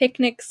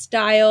picnic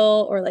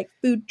style or like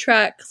food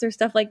trucks or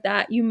stuff like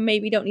that, you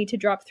maybe don't need to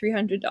drop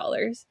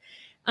 $300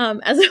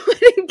 as a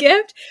wedding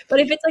gift. But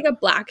if it's like a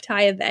black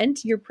tie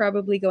event, you're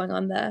probably going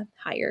on the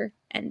higher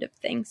end of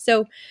things.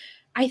 So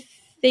I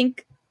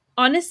think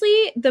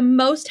honestly the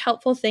most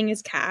helpful thing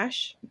is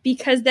cash,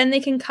 because then they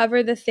can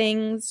cover the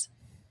things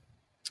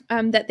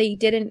that they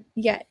didn't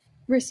yet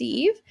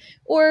receive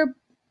or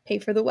pay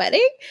for the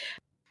wedding.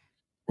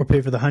 Or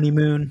pay for the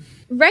honeymoon.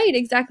 Right,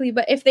 exactly.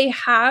 But if they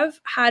have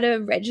had a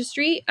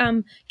registry,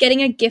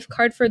 getting a gift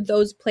card for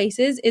those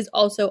places is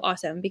also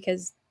awesome,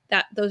 because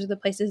those are the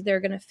places they're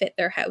going to fit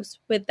their house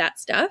with that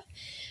stuff.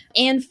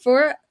 And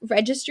for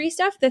registry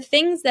stuff, the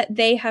things that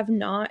they have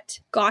not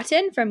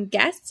gotten from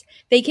guests,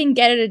 they can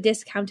get at a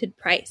discounted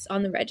price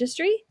on the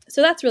registry.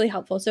 So that's really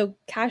helpful. So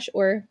cash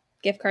or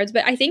gift cards.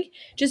 But I think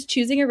just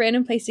choosing a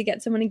random place to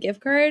get someone a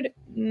gift card,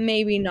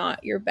 maybe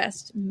not your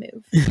best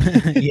move.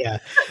 Yeah.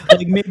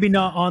 Like maybe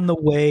not on the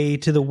way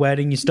to the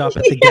wedding. You stop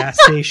at the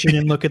gas station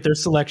and look at their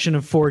selection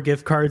of 4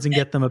 gift cards and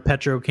get them a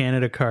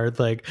Petro-Canada card.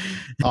 Like,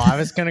 oh, I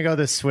was going to go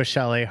the Swiss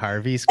Chalet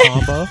Harvey's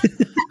combo.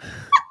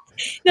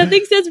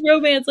 Nothing says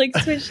romance like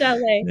Swiss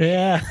Chalet.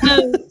 Yeah.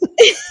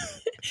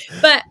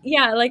 But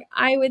yeah, like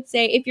I would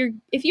say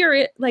if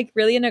you're like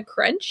really in a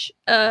crunch,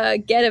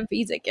 get a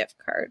Visa gift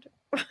card.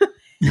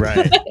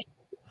 Right.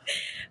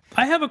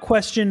 I have a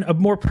question, a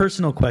more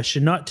personal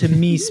question, not to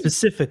me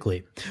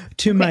specifically,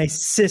 to my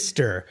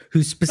sister,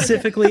 who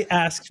specifically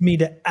asked me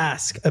to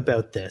ask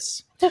about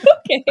this.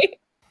 Okay.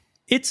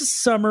 It's a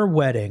summer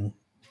wedding.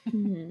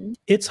 Mm-hmm.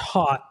 It's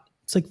hot.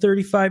 It's like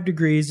 35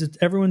 degrees.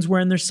 Everyone's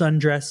wearing their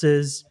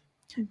sundresses.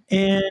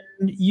 And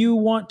you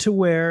want to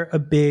wear a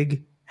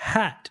big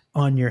hat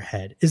on your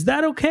head. Is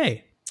that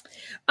okay?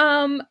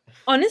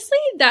 Honestly,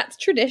 that's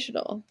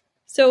traditional.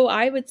 So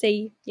I would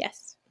say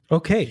yes.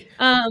 Okay.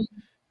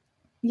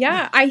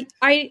 Yeah,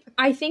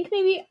 I think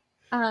maybe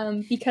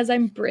because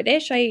I'm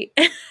British, I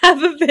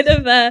have a bit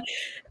of a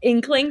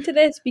inkling to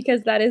this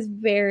because that is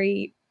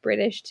very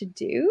British to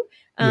do.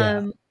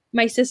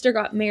 My sister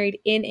got married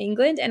in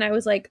England and I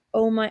was like,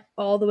 oh my,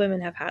 all the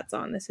women have hats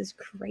on. This is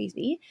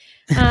crazy.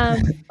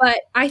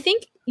 But I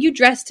think you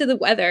dress to the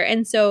weather.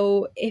 And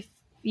so if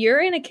you're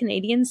in a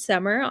Canadian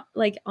summer,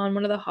 like on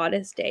one of the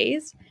hottest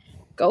days,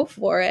 go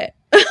for it.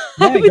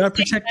 Yeah, you gotta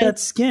protect that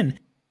skin.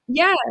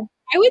 Yeah,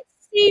 I would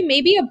say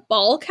maybe a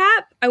ball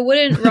cap. I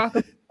wouldn't rock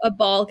a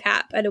ball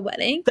cap at a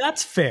wedding.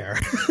 That's fair.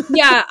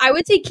 Yeah, I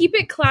would say keep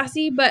it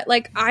classy, but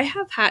like I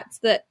have hats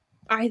that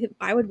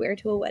I would wear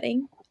to a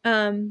wedding.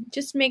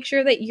 Just make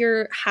sure that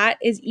your hat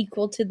is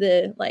equal to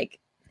the like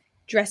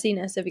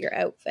dressiness of your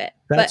outfit.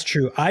 That's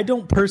true. I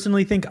don't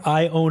personally think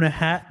I own a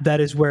hat that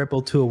is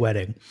wearable to a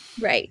wedding.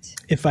 Right.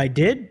 If I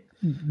did,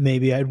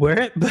 maybe I'd wear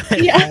it.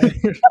 But yeah.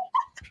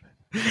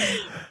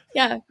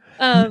 Yeah.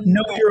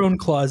 Know your own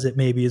closet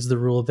maybe is the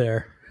rule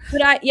there.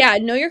 But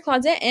know your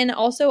closet, and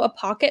also a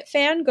pocket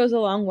fan goes a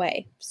long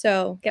way.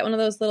 So get one of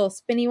those little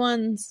spinny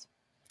ones.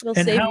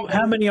 And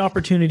how many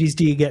opportunities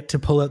do you get to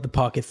pull out the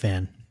pocket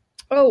fan?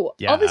 Oh,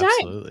 yeah, all the time.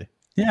 Absolutely.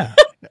 Yeah.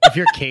 If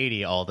you're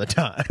Katy all the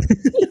time.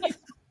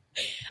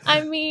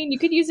 I mean, you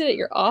could use it at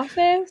your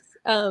office.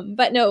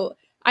 But no,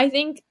 I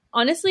think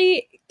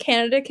honestly,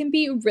 Canada can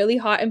be really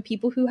hot, and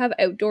people who have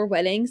outdoor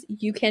weddings,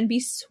 you can be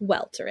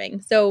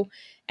sweltering. So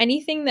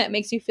anything that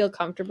makes you feel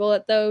comfortable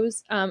at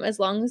those, as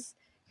long as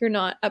you're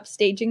not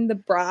upstaging the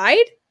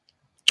bride,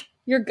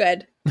 you're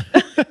good. You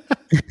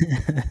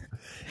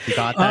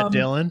got that,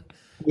 Dylan?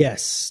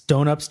 Yes,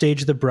 don't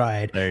upstage the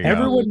bride.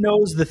 Everyone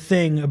knows the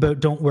thing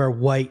about don't wear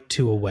white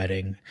to a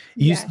wedding.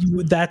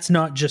 That's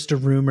not just a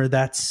rumor.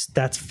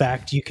 That's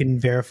fact. You can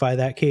verify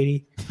that,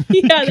 Katy?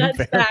 Yeah, that's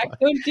fact.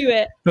 Don't do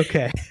it.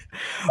 Okay.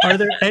 Are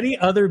there any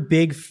other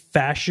big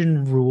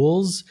fashion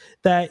rules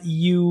that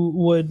you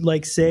would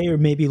like say, or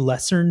maybe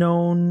lesser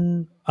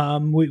known,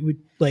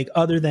 like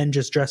other than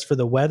just dress for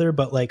the weather,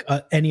 but like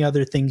any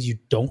other things you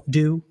don't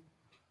do?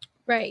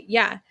 Right.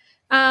 Yeah.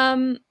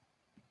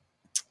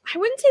 I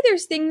wouldn't say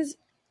there's things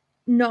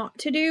not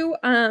to do.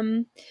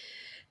 I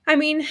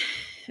mean,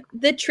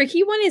 the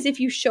tricky one is if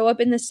you show up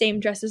in the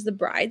same dress as the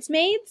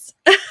bridesmaids.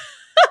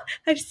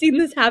 I've seen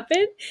this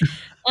happen.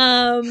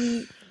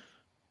 But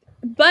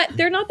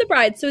they're not the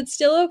bride, so it's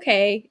still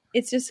okay.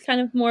 It's just kind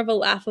of more of a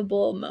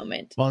laughable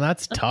moment. Well,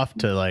 that's tough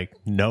to like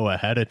know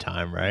ahead of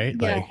time, right?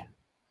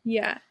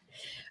 Yeah.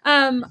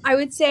 I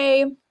would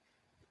say,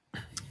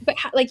 but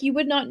like you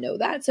would not know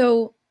that.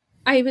 So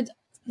I would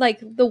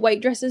like the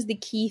white dress is the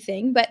key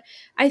thing, but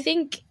I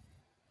think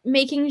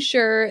making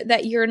sure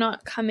that you're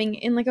not coming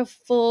in like a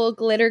full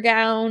glitter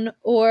gown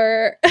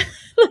or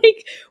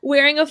like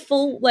wearing a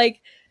full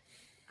like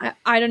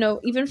I don't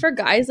know, even for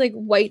guys, like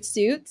white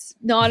suits,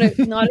 not a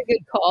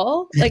good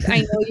call. Like I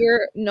know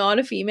you're not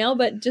a female,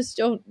 but just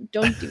don't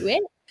do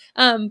it.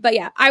 But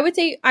yeah, I would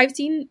say I've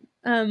seen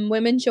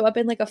women show up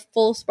in like a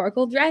full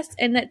sparkle dress,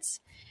 and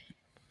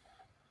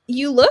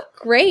you look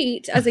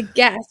great as a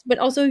guest, but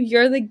also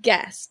you're the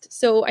guest.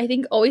 So I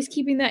think always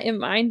keeping that in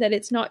mind that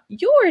it's not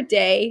your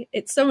day,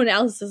 it's someone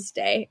else's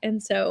day.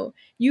 And so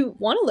you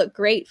want to look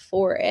great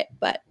for it,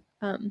 but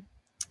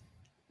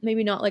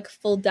maybe not like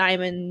full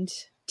diamond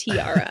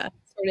tiara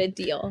sort of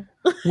deal.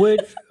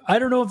 I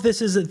don't know if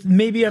this is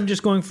maybe I'm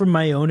just going from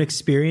my own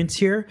experience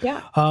here.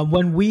 Yeah.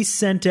 When we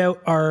sent out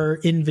our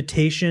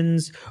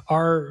invitations,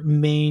 our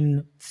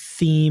main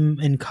theme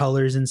and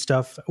colors and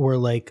stuff were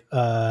like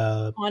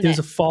it was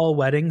a fall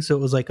wedding, so it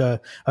was like a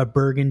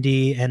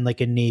burgundy and like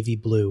a navy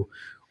blue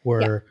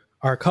were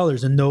our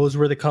colors, and those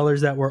were the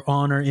colors that were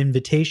on our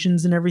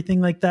invitations and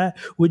everything like that.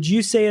 Would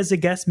you say as a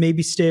guest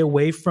maybe stay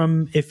away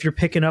from, if you're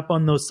picking up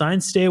on those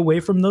signs, stay away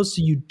from those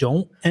so you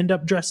don't end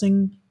up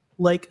dressing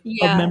like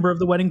a member of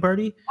the wedding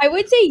party? I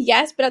would say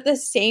yes, but at the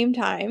same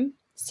time,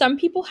 some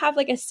people have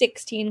like a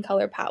 16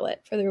 color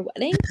palette for their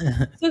wedding.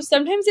 So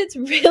sometimes it's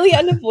really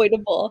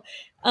unavoidable.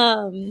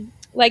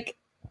 Like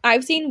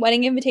I've seen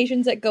wedding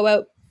invitations that go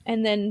out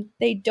and then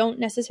they don't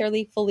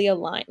necessarily fully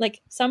align.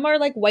 Like some are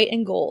like white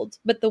and gold,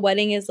 but the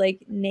wedding is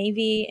like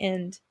navy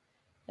and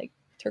like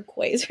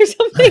turquoise or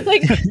something.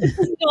 Like it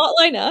does not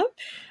line up.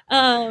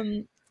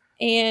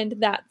 And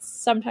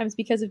that's sometimes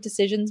because of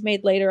decisions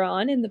made later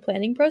on in the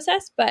planning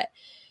process. But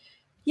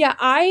yeah,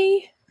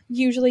 I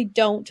usually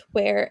don't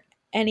wear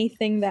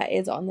anything that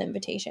is on the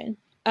invitation.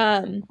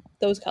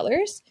 Those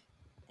colors.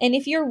 And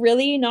if you're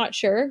really not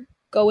sure,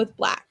 go with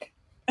black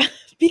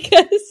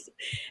because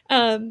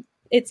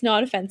it's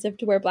not offensive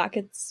to wear black.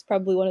 It's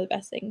probably one of the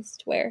best things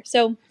to wear.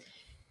 So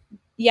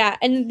yeah.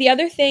 And the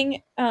other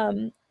thing,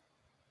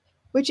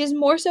 which is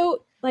more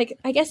so like,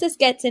 I guess this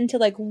gets into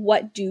like,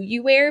 what do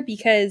you wear?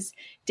 Because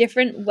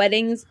different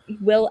weddings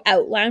will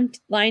outline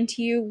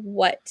to you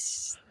what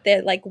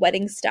the like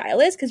wedding style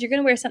is. Cause you're going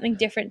to wear something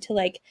different to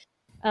like,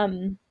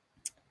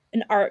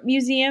 an art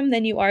museum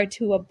than you are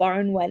to a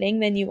barn wedding,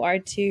 than you are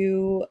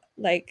to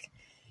like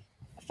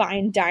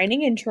fine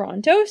dining in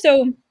Toronto.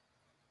 So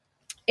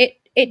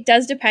it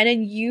does depend.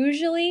 And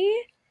usually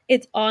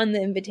it's on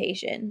the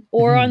invitation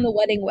or on the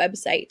wedding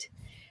website.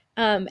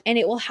 And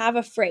it will have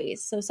a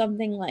phrase. So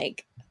something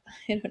like,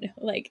 I don't know,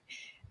 like,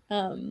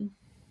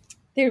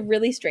 they're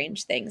really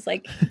strange things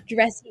like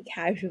dressy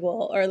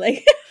casual or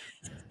like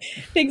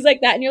things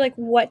like that. And you're like,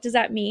 what does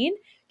that mean?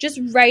 Just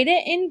write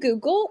it in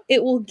Google.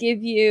 It will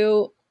give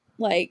you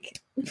like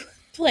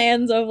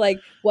plans of like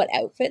what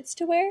outfits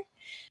to wear.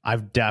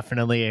 I've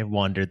definitely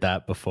wondered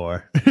that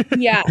before.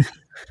 Yeah.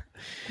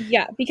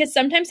 Yeah. Because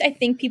sometimes I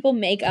think people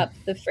make up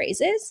the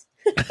phrases.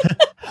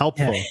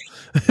 Helpful.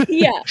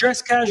 Yeah.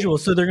 Dress casual.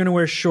 So they're going to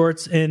wear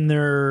shorts and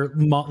their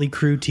Motley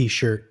Crue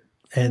t-shirt.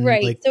 And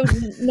right. like, So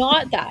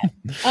not that.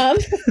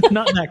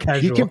 not that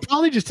casual. You can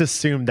probably just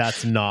assume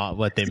that's not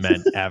what they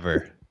meant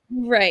ever.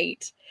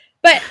 Right.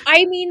 But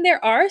I mean,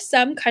 there are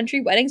some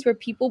country weddings where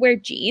people wear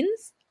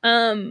jeans.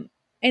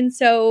 And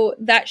so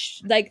that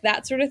like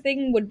that sort of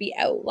thing would be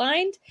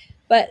outlined.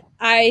 But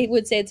I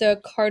would say it's a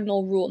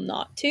cardinal rule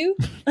not to,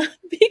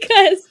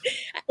 because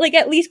like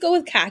at least go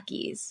with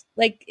khakis.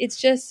 Like it's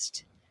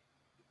just,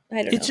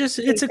 I don't know.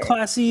 It's a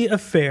classy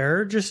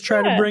affair. Just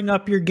try to bring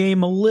up your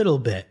game a little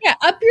bit. Yeah,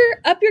 up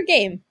your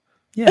game.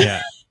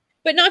 Yeah.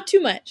 But not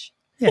too much.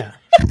 Yeah.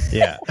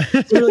 Yeah.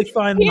 It's a really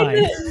fine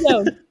line.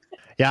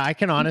 Yeah, I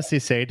can honestly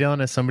say,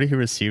 Dylan, as somebody who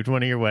received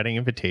one of your wedding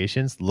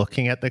invitations,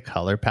 looking at the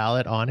color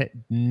palette on it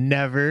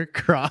never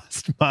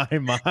crossed my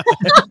mind.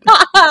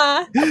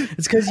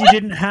 It's because you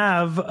didn't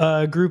have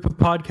a group of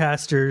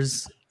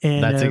podcasters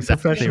and That's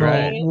exactly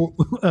professional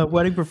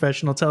wedding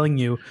professional telling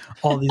you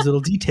all these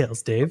little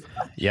details, Dave.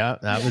 Yeah,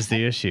 that was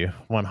the issue.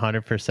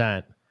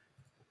 100%.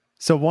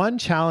 So one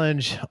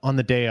challenge on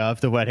the day of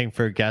the wedding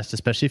for a guest,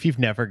 especially if you've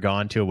never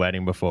gone to a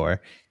wedding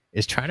before,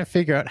 is trying to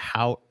figure out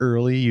how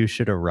early you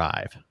should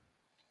arrive.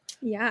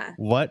 Yeah.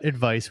 What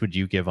advice would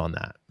you give on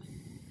that?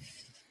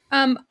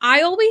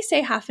 I always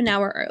say half an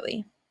hour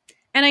early.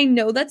 And I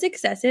know that's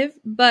excessive,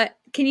 but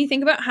can you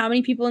think about how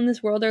many people in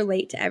this world are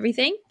late to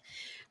everything?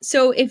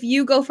 So if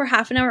you go for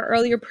half an hour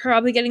early, you're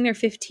probably getting there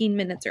 15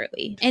 minutes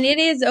early. And it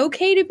is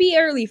okay to be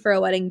early for a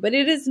wedding, but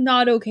it is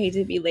not okay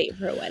to be late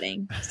for a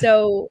wedding.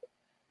 So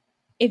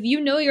if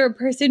you know you're a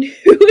person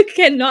who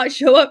cannot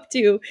show up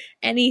to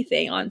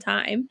anything on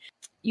time,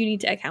 you need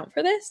to account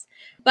for this.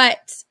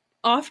 But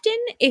often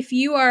if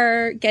you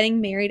are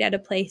getting married at a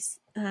place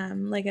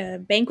like a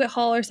banquet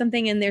hall or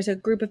something, and there's a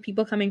group of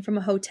people coming from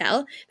a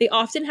hotel, they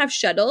often have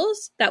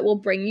shuttles that will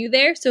bring you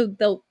there. So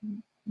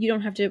you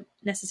don't have to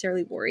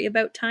necessarily worry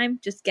about time.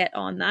 Just get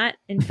on that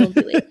and don't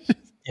be late.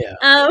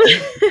 Yeah.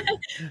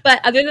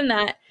 But other than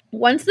that,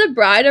 once the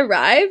bride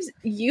arrives,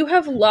 you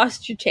have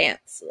lost your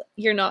chance.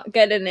 You're not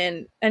getting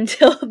in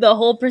until the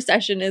whole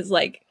procession is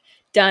like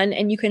done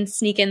and you can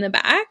sneak in the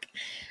back.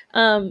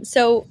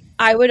 So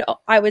I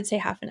would say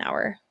half an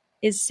hour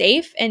is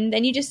safe, and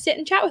then you just sit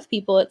and chat with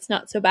people. It's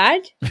not so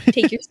bad.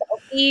 Take your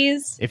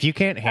selfies. If you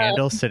can't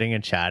handle sitting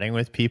and chatting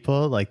with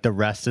people, like the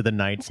rest of the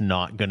night's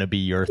not going to be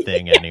your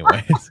thing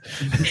anyways.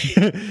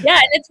 Yeah,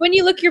 and it's when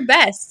you look your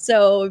best,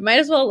 so might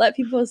as well let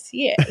people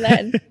see it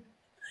then.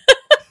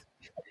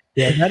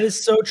 Yeah, that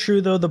is so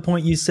true, though, the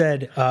point you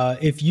said.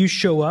 If you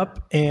show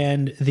up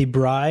and the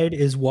bride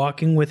is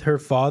walking with her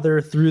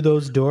father through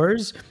those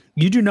doors,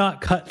 you do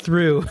not cut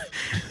through.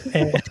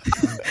 And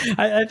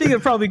I think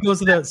it probably goes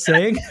without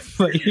saying,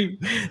 but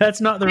that's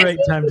not the right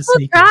time to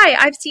sneak in.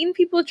 I've seen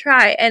people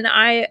try, and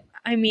I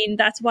mean,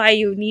 that's why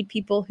you need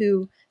people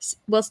who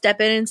will step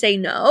in and say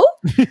no.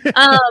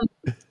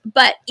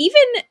 But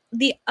even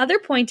the other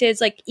point is,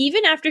 like,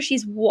 even after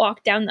she's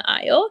walked down the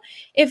aisle,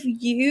 if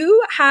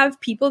you have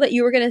people that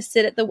you were going to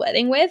sit at the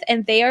wedding with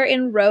and they are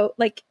in row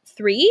like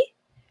 3,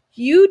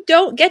 you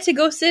don't get to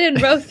go sit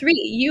in row 3.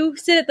 You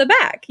sit at the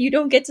back. You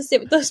don't get to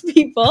sit with those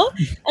people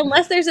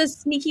unless there's a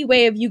sneaky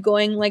way of you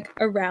going like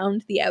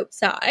around the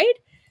outside.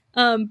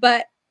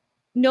 But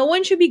no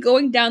one should be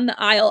going down the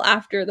aisle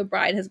after the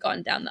bride has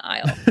gone down the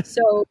aisle.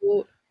 So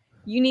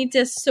you need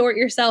to sort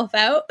yourself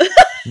out,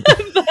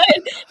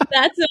 but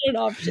that's not an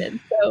option.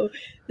 So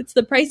it's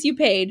the price you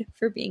paid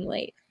for being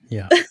late.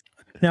 Yeah.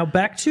 Now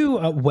back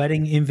to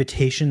wedding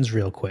invitations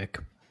real quick.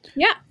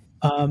 Yeah.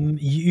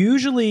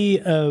 Usually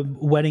a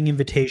wedding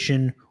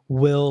invitation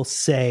will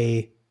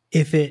say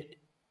if it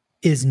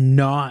is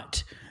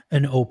not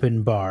an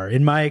open bar.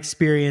 In my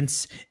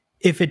experience,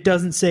 if it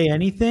doesn't say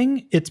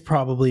anything, it's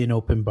probably an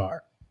open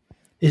bar.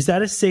 Is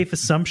that a safe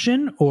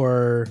assumption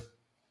or?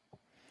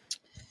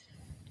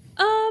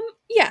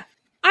 Yeah,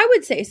 I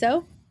would say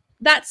so.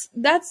 that's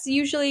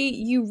usually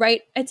you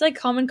write. It's like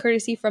common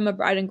courtesy from a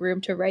bride and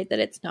groom to write that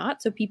it's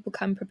not, so people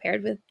come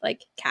prepared with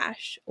like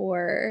cash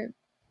or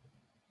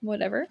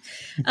whatever.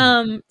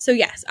 So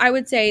yes, I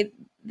would say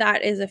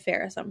that is a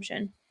fair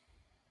assumption.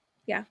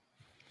 Yeah.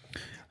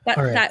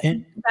 All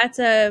right. That's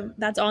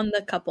on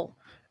the couple.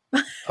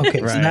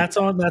 Okay, Right.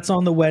 so that's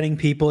on the wedding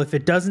people. If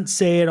it doesn't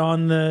say it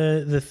on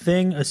the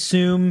thing,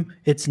 assume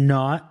it's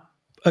not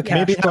a cash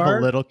Maybe have bar.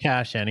 a little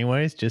cash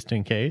anyways, just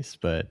in case,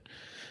 but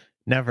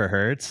never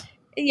hurts.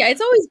 Yeah, it's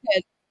always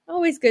good.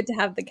 Always good to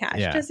have the cash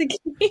Yeah. just in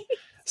case.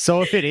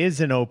 So if it is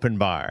an open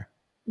bar,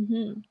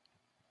 Mhm.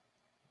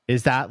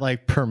 is that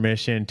like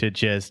permission to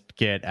just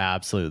get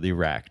absolutely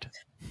wrecked?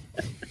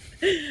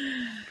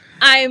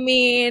 I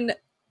mean,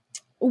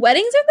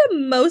 weddings are the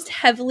most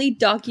heavily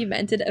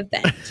documented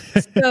event.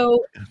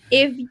 So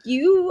if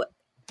you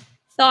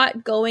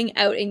thought going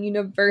out in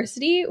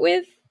university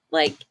with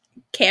like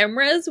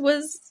cameras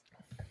was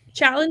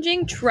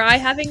challenging, try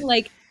having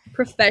like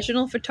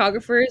professional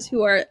photographers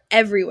who are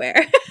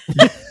everywhere.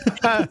 So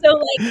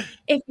like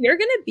if you're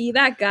gonna be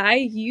that guy,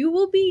 you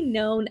will be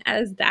known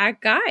as that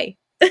guy.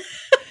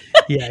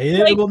 Yeah,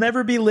 it will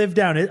never be lived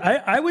down.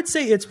 I would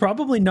say it's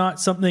probably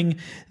not something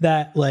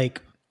that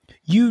like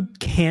you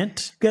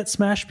can't get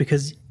smashed,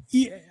 because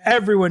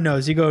everyone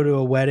knows you go to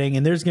a wedding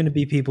and there's going to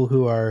be people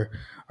who are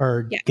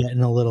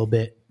getting a little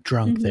bit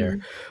drunk there.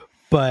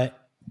 But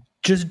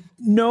just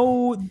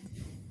know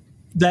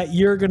that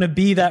you're going to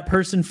be that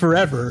person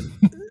forever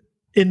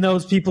in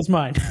those people's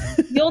mind.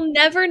 You'll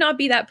never not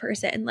be that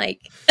person.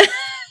 Like,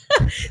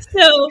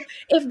 so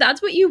if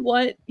that's what you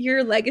want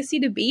your legacy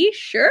to be,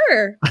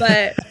 sure.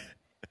 But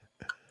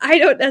I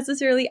don't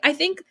necessarily, I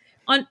think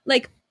on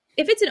like,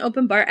 if it's an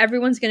open bar,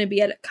 everyone's going to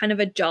be at kind of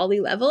a jolly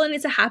level and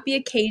it's a happy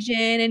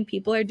occasion and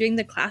people are doing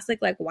the classic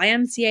like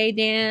YMCA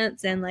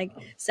dance and like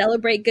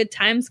celebrate good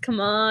times.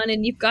 Come on.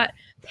 And you've got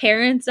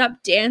parents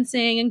up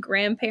dancing and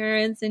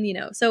grandparents and, you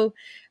know, so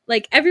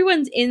like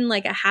everyone's in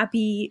like a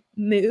happy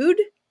mood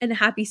and a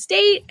happy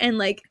state. And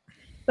like,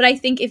 but I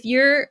think if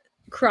you're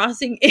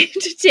crossing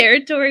into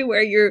territory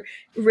where you're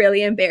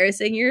really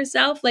embarrassing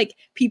yourself, like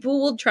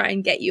people will try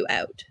and get you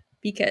out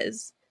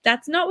because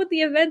that's not what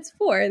the event's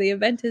for. The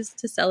event is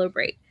to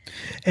celebrate.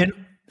 And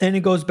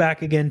it goes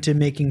back again to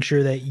making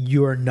sure that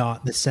you're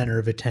not the center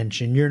of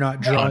attention. You're not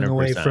drawing 100%.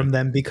 away from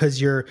them because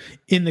you're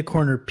in the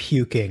corner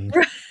puking.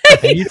 Right.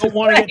 And you don't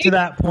want to get to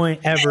that point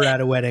ever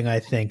at a wedding,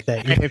 I think.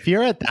 That If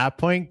you're at that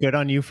point, good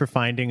on you for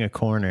finding a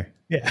corner.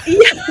 yeah.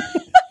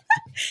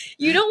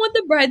 You don't want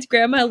the bride's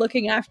grandma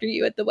looking after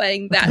you at the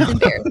wedding. That's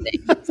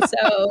embarrassing.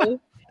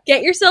 So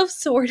get yourself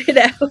sorted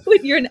out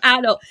when you're an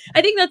adult.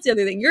 I think that's the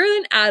other thing. You're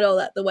an adult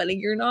at the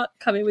wedding. You're not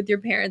coming with your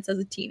parents as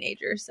a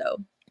teenager. So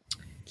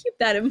keep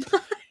that in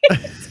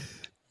mind.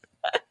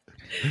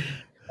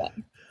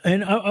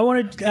 And I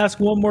want to ask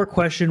one more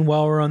question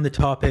while we're on the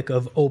topic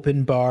of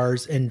open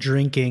bars and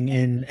drinking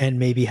and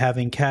maybe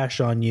having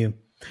cash on you.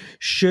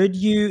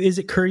 Is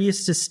it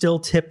courteous to still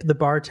tip the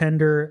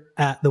bartender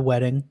at the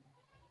wedding?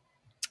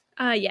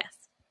 Yes.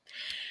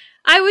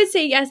 I would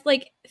say yes.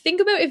 Like, think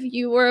about if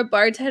you were a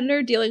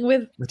bartender dealing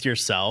with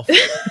yourself.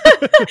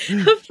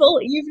 a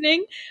full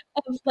evening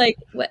of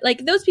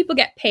like those people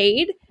get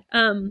paid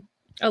a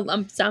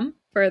lump sum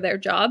for their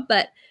job,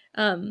 but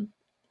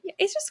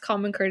it's just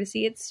common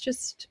courtesy. It's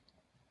just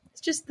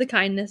the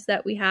kindness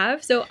that we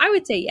have. So I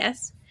would say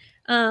yes.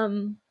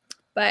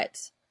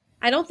 But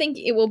I don't think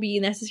it will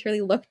be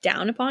necessarily looked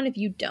down upon if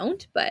you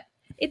don't, but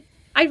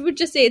I would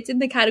just say it's in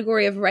the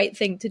category of right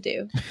thing to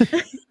do.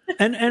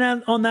 And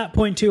on that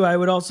point too, I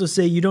would also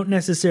say you don't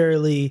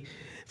necessarily,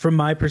 from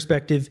my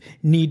perspective,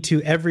 need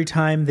to every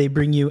time they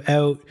bring you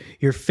out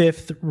your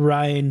fifth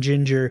Ryan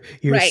Ginger,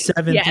 your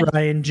seventh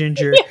Ryan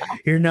Ginger.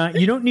 Yeah.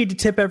 You don't need to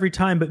tip every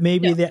time, but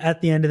maybe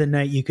at the end of the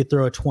night you could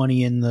throw a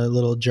 20 in the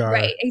little jar.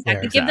 Right,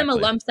 exactly. Give them a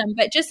lump sum,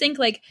 but just think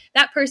like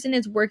that person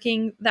is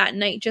working that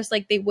night just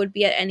like they would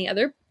be at any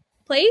other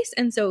place,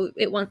 and so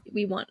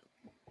we want.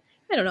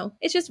 I don't know.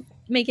 It's just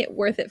make it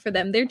worth it for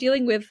them. They're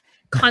dealing with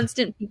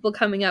constant people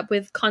coming up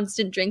with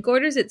constant drink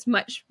orders. It's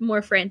much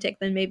more frantic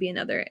than maybe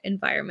another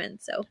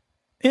environment. So,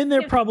 and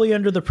they're probably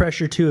under the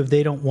pressure too if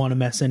they don't want to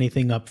mess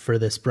anything up for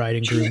this bride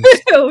and groom's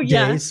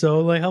day. So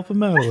like help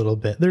them out a little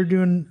bit. They're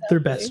doing their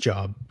best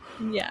job.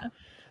 Yeah.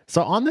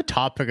 So on the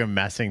topic of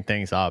messing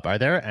things up, are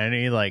there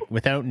any, like,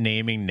 without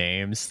naming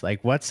names,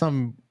 like what's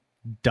some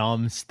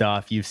dumb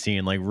stuff you've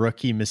seen, like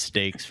rookie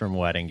mistakes from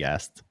wedding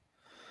guests?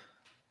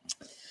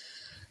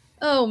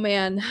 Oh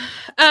man.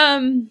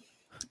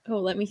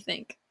 Let me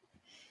think.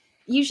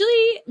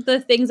 Usually the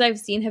things I've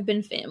seen have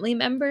been family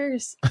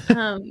members.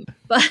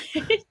 But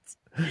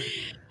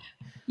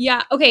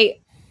yeah,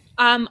 okay.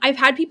 I've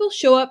had people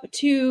show up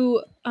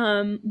to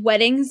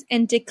weddings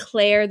and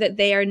declare that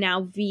they are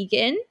now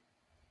vegan.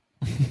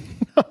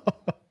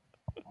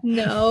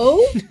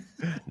 No.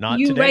 Not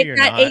you today, write you're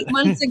that not. 8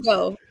 months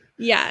ago.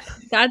 Yeah,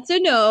 that's a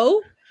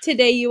no.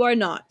 Today you are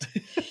not.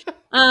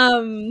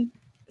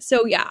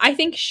 So yeah, I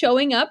think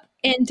showing up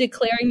and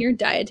declaring your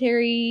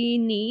dietary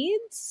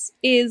needs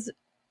is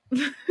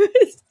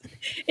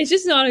it's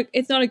just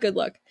it's not a good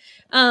look.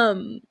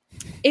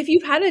 If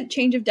you've had a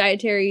change of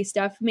dietary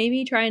stuff,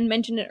 maybe try and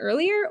mention it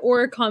earlier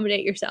or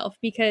accommodate yourself,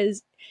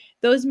 because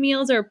those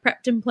meals are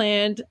prepped and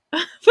planned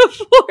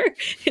before.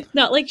 It's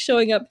not like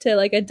showing up to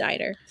like a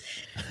diner.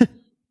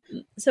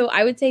 So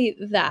I would say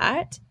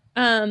that.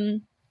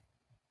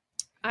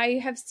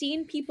 I have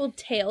seen people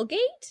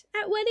tailgate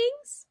at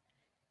weddings.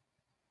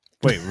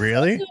 Wait,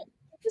 really?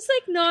 Just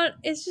like not,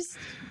 it's just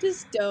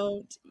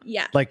don't.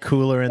 Yeah. Like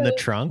cooler in the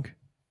trunk?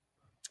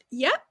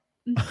 Yep.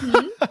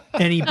 Mm-hmm.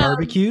 Any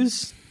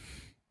barbecues?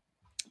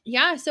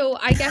 Yeah, so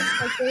I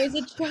guess like there is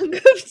a chunk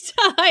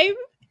of time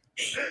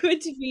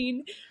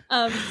between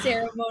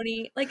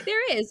ceremony. Like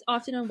there is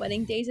often on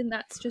wedding days, and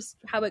that's just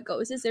how it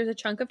goes. Is there's a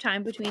chunk of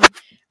time between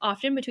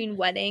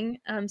wedding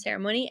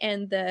ceremony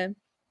and the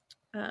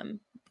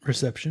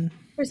reception,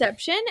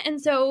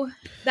 and so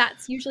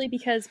that's usually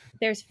because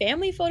there's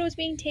family photos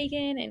being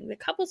taken and the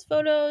couple's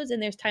photos,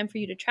 and there's time for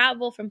you to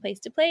travel from place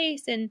to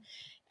place. And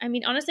I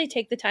mean, honestly,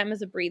 take the time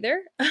as a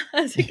breather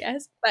as a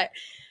guest. But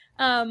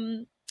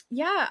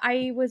yeah,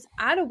 I was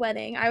at a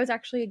wedding. I was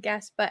actually a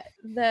guest, but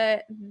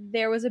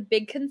there was a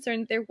big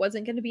concern that there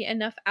wasn't going to be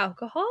enough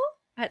alcohol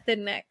at the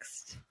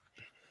next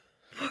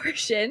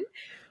portion,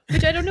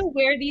 which I don't know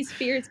where these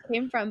fears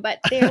came from, but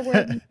there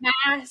were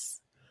mass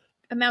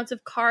amounts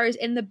of cars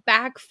in the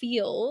back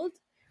field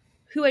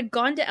who had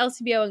gone to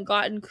LCBO and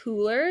gotten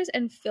coolers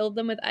and filled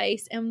them with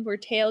ice and were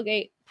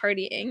tailgate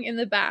partying in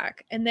the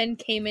back and then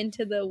came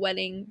into the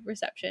wedding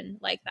reception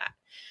like that.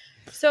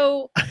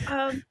 So,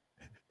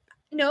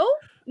 no,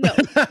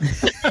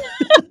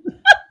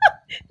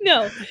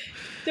 no,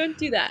 don't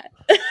do that.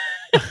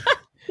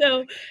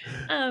 So,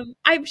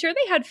 I'm sure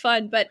they had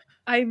fun, but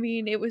I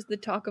mean, it was the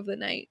talk of the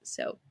night.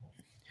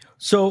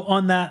 So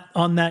on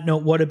that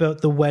note, what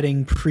about the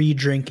wedding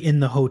pre-drink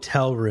in the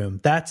hotel room?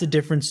 That's a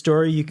different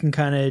story. You can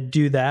kind of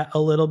do that a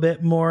little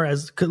bit more,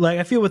 as like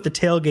I feel with the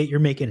tailgate, you're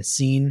making a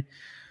scene.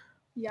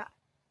 Yeah.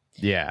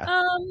 Yeah.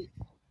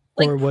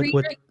 Like or what?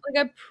 Like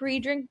a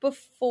pre-drink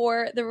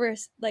before the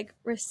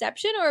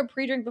reception, or a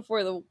pre-drink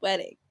before the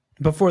wedding?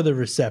 Before the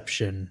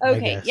reception.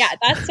 Okay, yeah,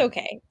 that's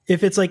okay.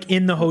 If it's like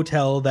in the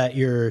hotel that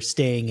you're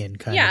staying in,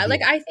 kind of. Yeah,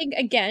 like I think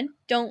again,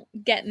 don't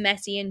get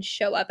messy and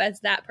show up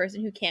as that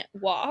person who can't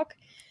walk.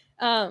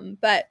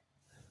 But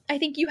I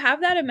think you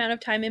have that amount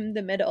of time in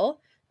the middle.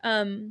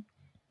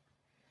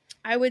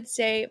 I would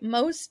say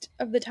most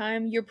of the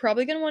time you're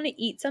probably going to want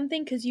to eat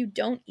something, because you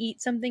don't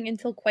eat something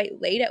until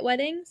quite late at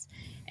weddings.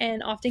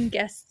 And often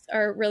guests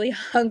are really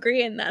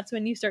hungry, and that's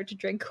when you start to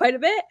drink quite a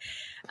bit.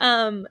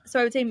 So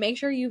I would say make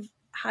sure you've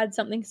had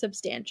something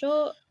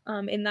substantial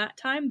in that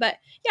time. But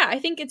yeah, I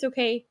think it's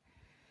okay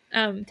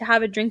to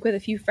have a drink with a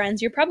few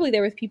friends. You're probably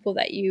there with people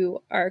that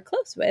you are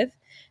close with.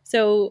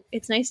 So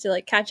it's nice to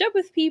like catch up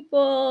with people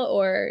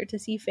or to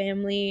see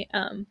family.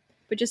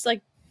 But just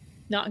like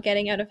not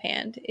getting out of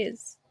hand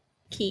is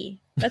key.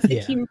 That's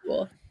the key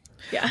rule.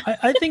 Yeah.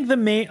 I think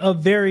a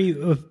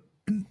very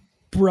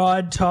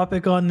broad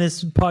topic on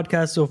this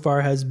podcast so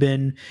far has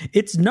been,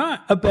 it's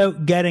not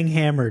about getting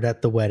hammered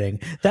at the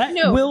wedding. That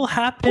will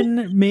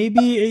happen.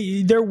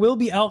 Maybe there will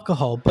be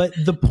alcohol, but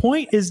the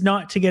point is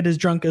not to get as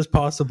drunk as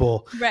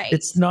possible. Right.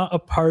 It's not a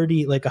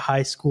party, like a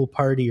high school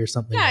party or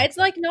something. Yeah. It's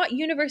like not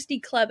university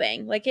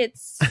clubbing. Like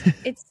it's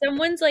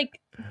someone's like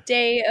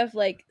day of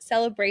like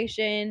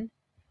celebration,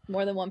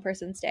 more than one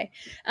person's day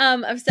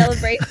of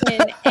celebration.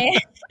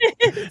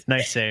 And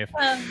nice save.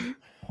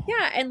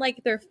 Yeah, and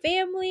like their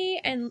family,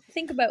 and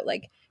think about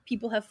like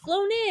people have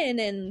flown in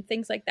and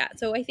things like that.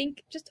 So I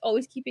think just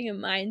always keeping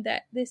in mind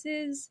that this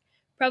is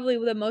probably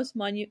the most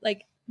one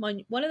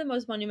of the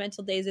most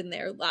monumental days in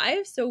their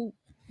lives. So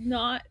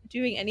not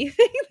doing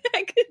anything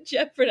that could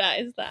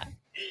jeopardize that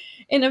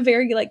in a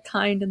very like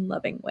kind and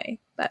loving way.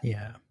 But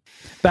yeah,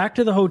 back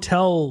to the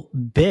hotel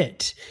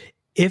bit.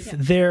 If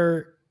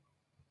there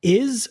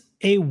is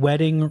a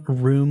wedding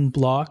room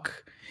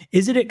block,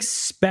 is it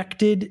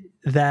expected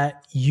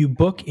that you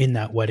book in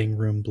that wedding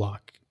room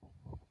block?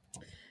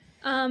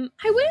 I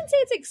wouldn't say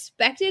it's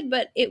expected,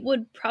 but it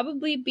would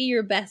probably be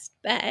your best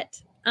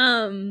bet.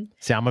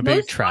 See, I'm a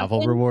big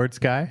travel rewards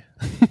guy.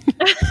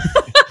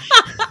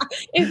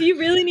 If you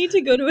really need to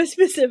go to a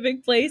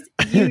specific place,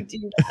 you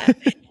do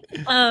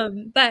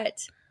that.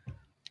 But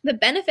the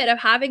benefit of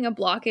having a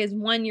block is,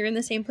 one, you're in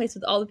the same place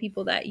with all the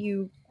people that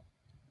you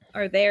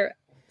are there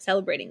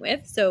celebrating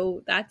with,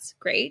 so that's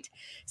great.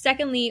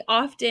 Secondly,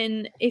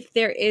 often if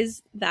there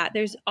is that,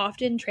 there's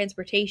often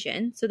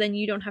transportation, so then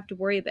you don't have to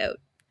worry about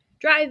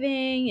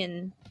driving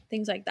and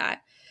things like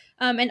that.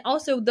 And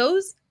also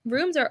those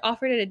rooms are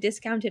offered at a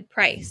discounted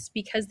price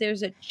because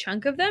there's a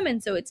chunk of them,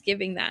 and so it's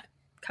giving that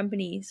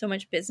company so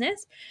much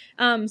business.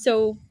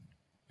 So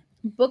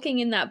booking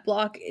in that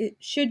block, it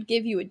should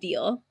give you a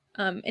deal.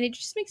 And it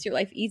just makes your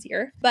life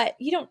easier, but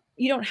you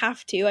don't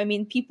have to. I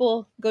mean,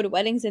 people go to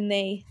weddings and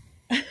they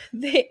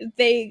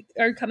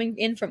are coming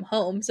in from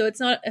home, so it's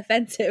not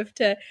offensive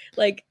to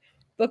like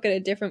book at a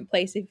different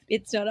place if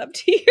it's not up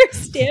to your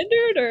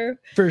standard. Or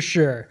for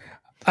sure,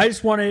 I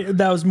just wanted,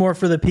 that was more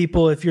for the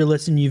people, if you're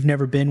listening, you've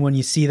never been, when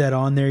you see that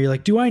on there, you're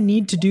like, do I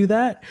need to do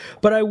that?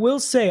 But I will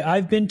say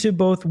I've been to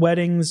both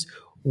weddings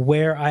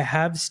where I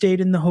have stayed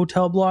in the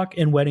hotel block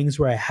and weddings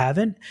where I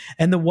haven't.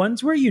 And the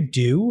ones where you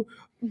do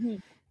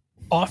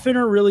often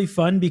are really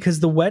fun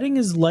because the wedding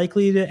is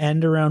likely to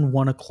end around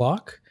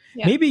 1:00.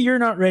 Yeah. Maybe you're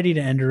not ready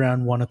to end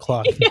around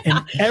 1:00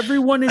 and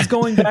everyone is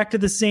going back to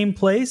the same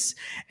place,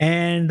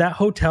 and that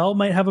hotel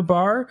might have a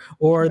bar,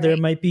 or there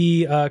might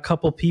be a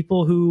couple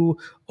people who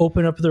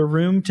open up their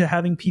room to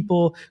having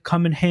people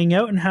come and hang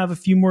out and have a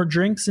few more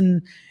drinks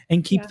and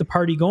keep the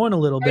party going a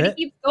little bit.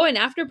 Keep going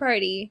after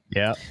party.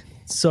 Yeah.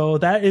 So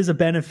that is a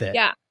benefit.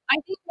 Yeah. I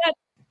think that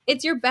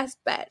it's your best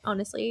bet,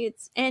 honestly.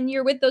 And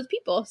you're with those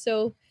people.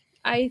 So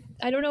I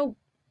don't know,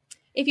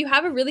 if you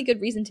have a really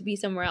good reason to be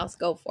somewhere else,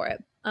 go for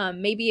it.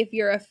 Maybe if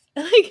you're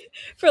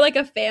for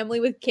a family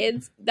with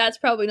kids, that's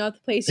probably not the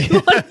place you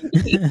want to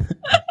be.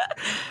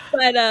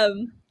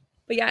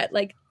 but yeah,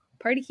 like,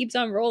 party keeps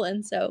on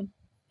rolling. So,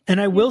 and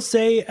I will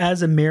say,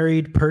 as a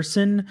married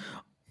person,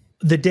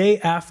 the day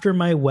after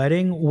my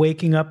wedding,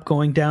 waking up,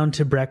 going down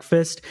to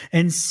breakfast,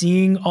 and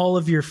seeing all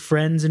of your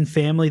friends and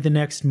family the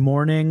next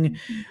morning,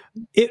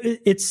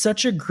 it's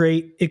such a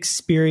great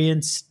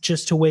experience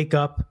just to wake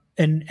up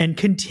and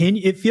continue.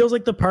 It feels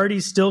like the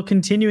party's still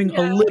continuing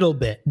a little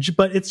bit,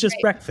 but it's just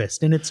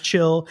breakfast and it's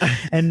chill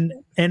and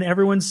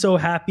everyone's so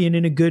happy and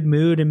in a good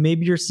mood. And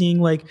maybe you're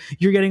seeing, like,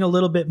 you're getting a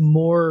little bit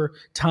more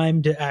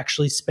time to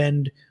actually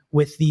spend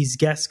with these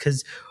guests,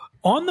 because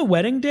on the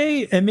wedding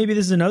day, and maybe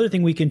this is another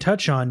thing we can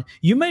touch on,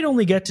 you might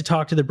only get to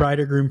talk to the bride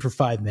or groom for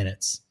 5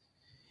 minutes.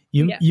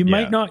 You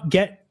might not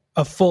get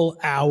a full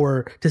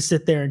hour to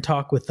sit there and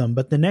talk with them,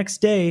 but the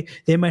next day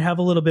they might have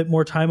a little bit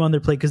more time on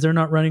their plate because they're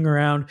not running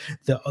around.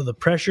 The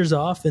pressure's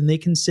off, and they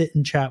can sit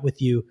and chat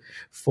with you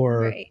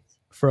for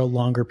a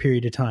longer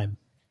period of time.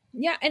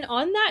 Yeah, and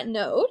on that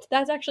note,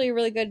 that's actually a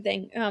really good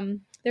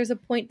thing. There's a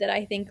point that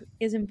I think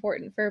is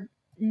important for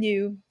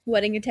new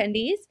wedding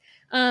attendees.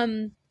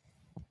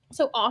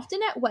 So often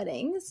at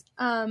weddings,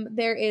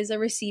 there is a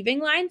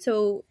receiving line.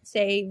 So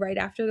say right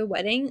after the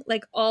wedding,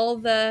 like, all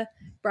the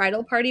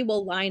bridal party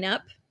will line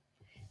up.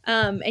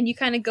 And you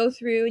kind of go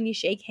through and you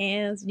shake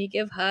hands and you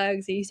give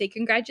hugs and you say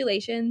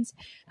congratulations.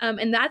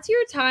 And that's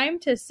your time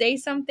to say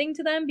something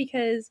to them,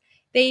 because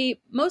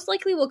they most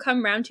likely will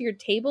come around to your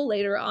table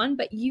later on,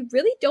 but you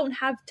really don't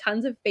have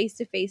tons of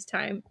face-to-face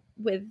time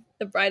with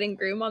the bride and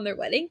groom on their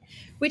wedding,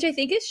 which I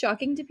think is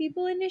shocking to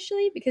people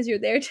initially, because you're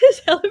there to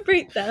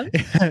celebrate them.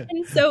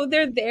 And so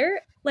they're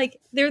there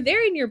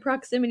in your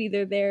proximity.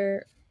 They're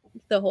there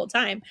the whole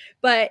time,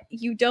 but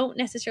you don't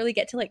necessarily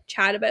get to, like,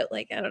 chat about,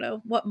 like, I don't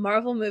know, what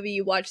Marvel movie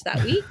you watched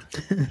that week.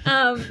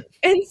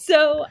 And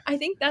so I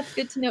think that's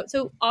good to note.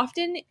 So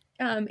often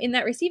in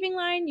that receiving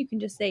line, you can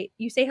just say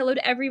hello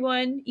to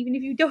everyone, even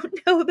if you don't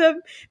know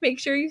them. Make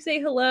sure you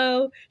say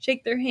hello,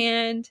 shake their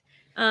hand.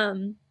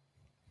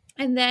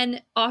 And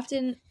then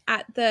often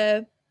at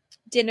the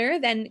dinner,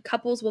 then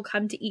couples will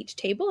come to each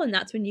table, and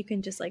that's when you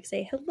can just, like,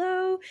 say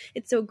hello.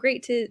 It's so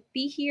great to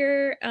be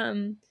here.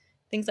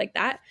 Things like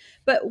that.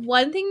 But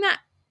one thing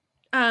that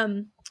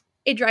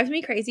it drives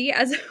me crazy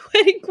as a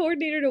wedding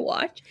coordinator to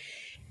watch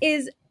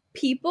is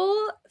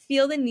people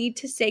feel the need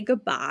to say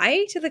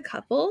goodbye to the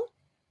couple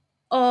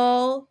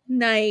all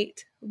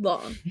night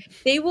long.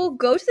 They will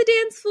go to the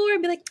dance floor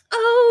and be like,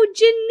 oh,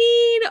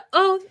 Janine,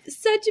 oh,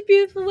 such a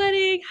beautiful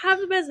wedding, have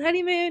the best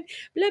honeymoon,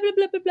 blah blah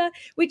blah blah blah,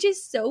 which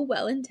is so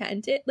well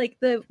intended. Like,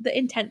 the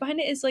intent behind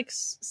it is, like,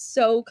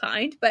 so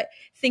kind, but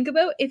think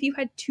about if you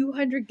had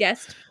 200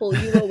 guests pull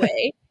you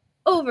away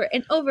over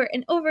and over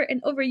and over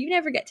and over. You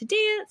never get to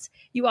dance.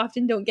 You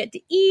often don't get to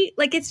eat.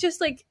 Like, it's just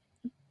like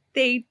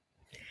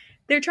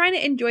they're trying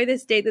to enjoy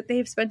this day that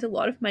they've spent a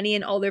lot of money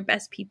and all their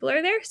best people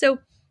are there. So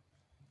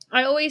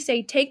I always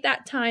say, take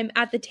that time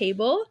at the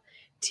table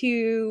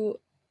to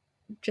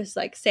just,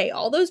 like, say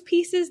all those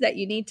pieces that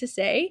you need to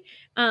say.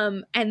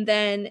 And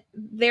then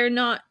they're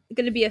not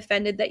going to be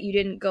offended that you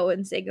didn't go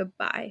and say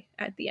goodbye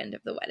at the end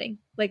of the wedding.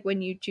 Like,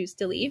 when you choose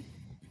to leave,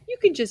 you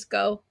can just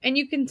go and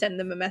you can send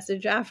them a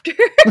message after,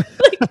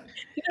 like,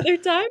 another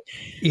time.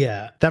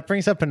 Yeah. That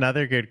brings up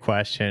another good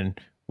question,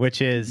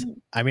 which is,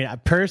 I mean,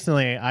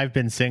 personally, I've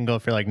been single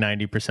for like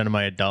 90% of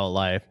my adult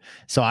life.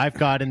 So I've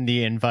gotten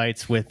the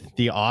invites with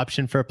the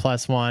option for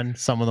 +1,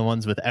 some of the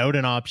ones without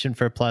an option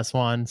for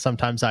 +1.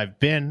 Sometimes I've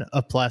been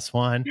a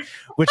 +1,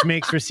 which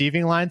makes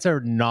receiving lines are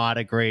not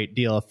a great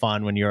deal of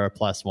fun when you're a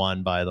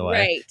 +1, by the way.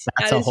 Right.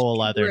 That's a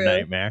whole other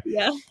nightmare.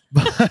 Yeah.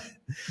 But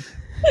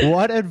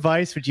what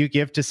advice would you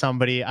give to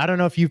somebody? I don't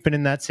know if you've been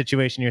in that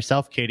situation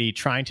yourself, Katy,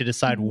 trying to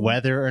decide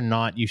whether or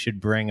not you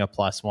should bring a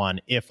 +1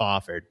 if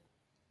offered.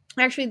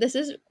 Actually, this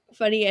is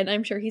funny, and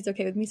I'm sure he's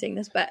okay with me saying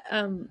this, but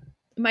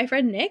my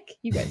friend Nick,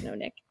 you guys know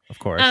Nick. Of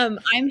course.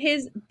 I'm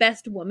his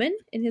best woman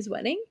in his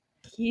wedding.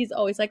 He's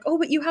always like, oh,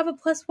 but you have a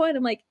 +1.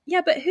 I'm like,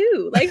 yeah, but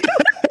who? Like,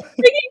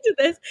 bringing to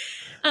this.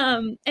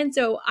 And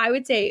so I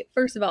would say,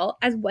 first of all,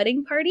 as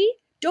wedding party,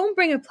 don't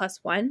bring a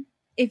 +1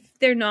 if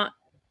they're not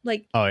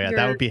like, Oh yeah,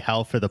 that would be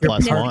hell for the your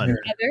plus partner. one.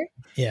 together.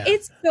 Yeah.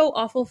 It's so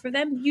awful for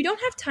them. You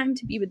don't have time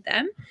to be with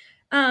them.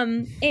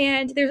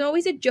 And there's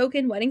always a joke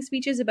in wedding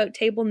speeches about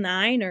table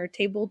 9 or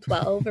table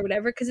 12 or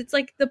whatever, because it's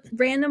like the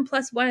random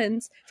plus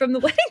ones from the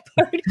wedding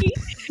party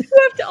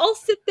who have to all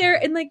sit there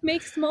and like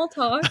make small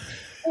talk.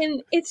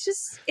 And it's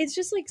just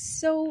like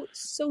so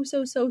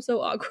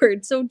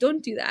awkward. So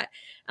don't do that.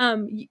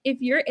 If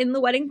you're in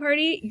the wedding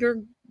party,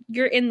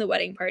 you're in the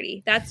wedding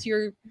party. That's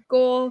your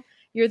goal.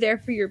 You're there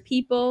for your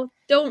people.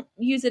 Don't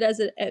use it as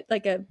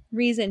a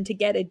reason to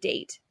get a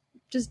date.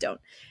 Just don't.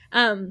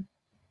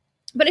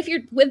 But if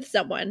you're with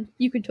someone,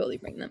 you can totally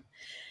bring them.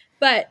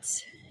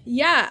 But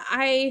yeah,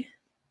 I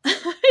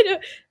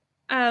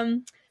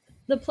don't,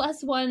 the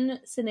plus one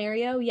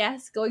scenario,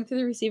 yes, going through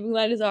the receiving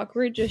line is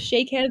awkward. Just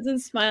shake hands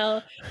and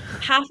smile.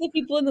 Half the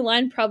people in the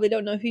line probably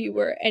don't know who you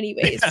were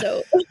anyways,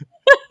 so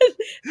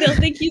they'll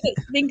think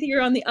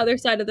you're on the other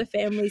side of the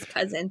family's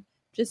cousin.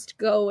 Just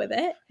go with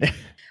it.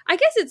 I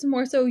guess it's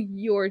more so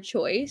your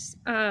choice.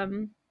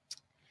 I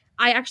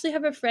actually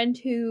have a friend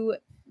who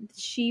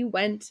she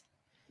went,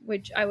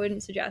 which I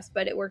wouldn't suggest,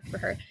 but it worked for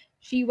her.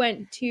 She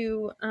went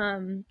to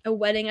a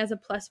wedding as a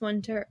plus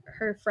one to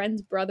her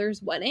friend's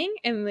brother's wedding,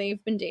 and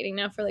they've been dating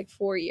now for like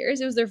 4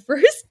 years. It was their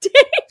first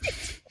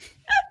date,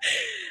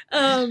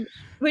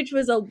 which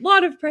was a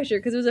lot of pressure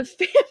because it was a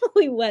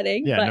family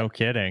wedding. Yeah, but no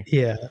kidding.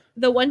 Yeah.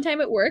 the one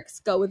time it works,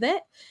 go with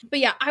it. But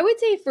yeah, I would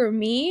say for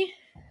me,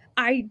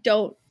 I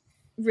don't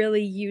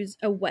really use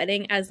a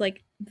wedding as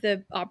like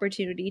the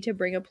opportunity to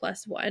bring a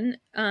plus one,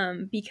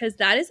 because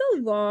that is a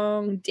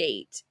long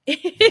date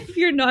if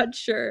you're not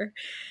sure,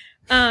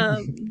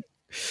 and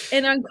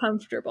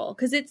uncomfortable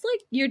because it's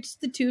like you're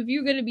just the two of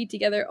you going to be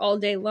together all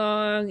day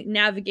long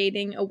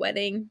navigating a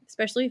wedding,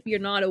 especially if you're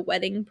not a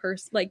wedding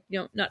person, like, you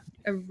know, not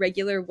a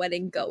regular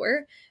wedding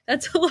goer.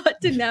 That's a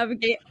lot to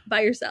navigate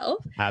by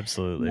yourself.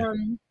 Absolutely.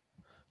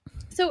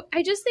 So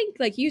I just think,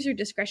 like, use your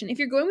discretion. If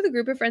you're going with a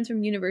group of friends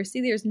from university,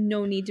 there's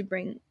no need to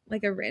bring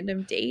like a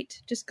random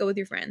date. Just go with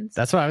your friends.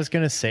 That's what I was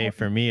going to say.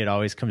 For me, it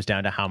always comes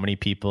down to how many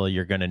people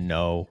you're going to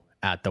know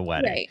at the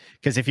wedding. Right.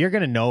 Because if you're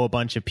going to know a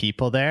bunch of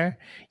people there,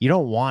 you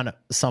don't want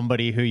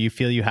somebody who you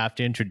feel you have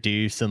to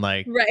introduce and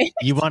like, Right.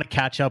 you want to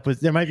catch up with.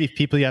 There might be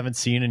people you haven't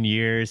seen in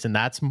years, and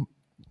that's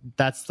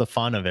the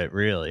fun of it,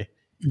 really.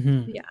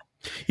 Mm-hmm. Yeah.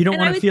 You don't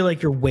And want to feel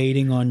like you're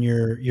waiting on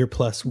your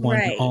plus one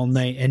Right. all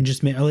night and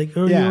just like,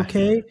 are Yeah. you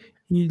okay?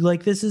 You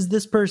like, this is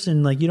this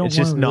person. Like, you don't It's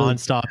want just to really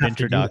nonstop have to do that.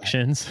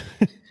 introductions.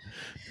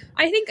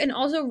 I think, and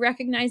also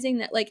recognizing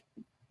that, like,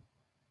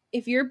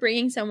 if you're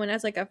bringing someone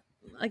as like a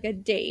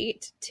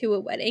date to a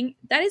wedding,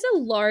 that is a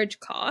large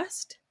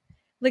cost,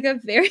 like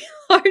a very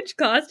large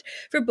cost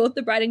for both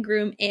the bride and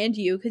groom and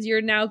you, because you're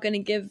now going to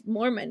give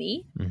more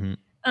money.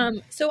 Mm-hmm.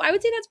 So I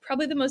would say that's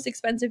probably the most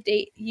expensive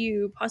date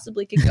you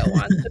possibly could go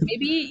on. So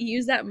maybe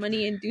use that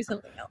money and do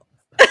something else.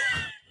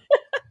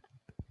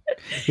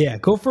 Yeah,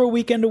 go for a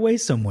weekend away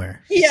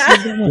somewhere.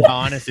 Yeah.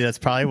 Honestly, that's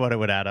probably what it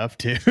would add up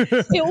to.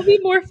 It will be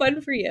more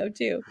fun for you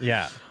too.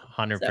 Yeah,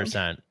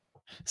 100%.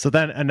 So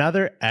then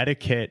another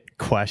etiquette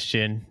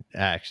question,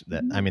 actually,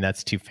 I mean,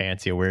 that's too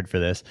fancy a word for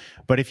this,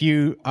 but if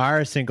you are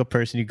a single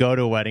person, you go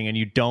to a wedding and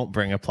you don't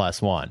bring a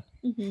plus one,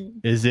 Mm-hmm.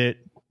 is it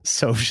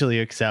socially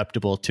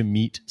acceptable to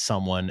meet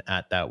someone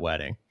at that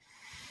wedding?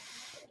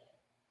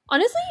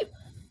 Honestly,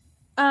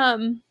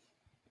 a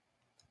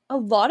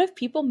lot of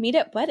people meet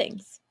at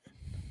weddings.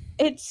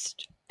 It's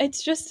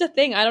just a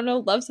thing. I don't know.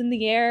 Love's in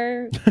the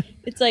air.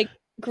 It's like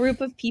group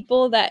of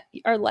people that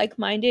are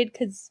like-minded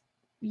because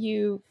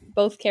you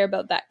both care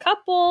about that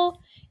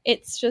couple.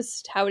 It's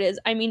just how it is.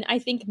 I mean, I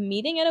think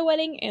meeting at a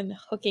wedding and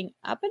hooking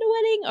up at a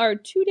wedding are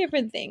two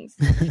different things.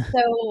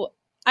 So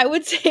I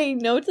would say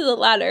no to the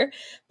latter.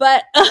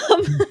 But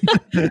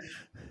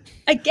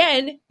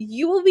again,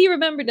 you will be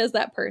remembered as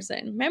that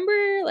person.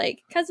 Remember,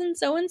 like, cousin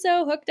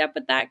so-and-so hooked up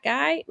with that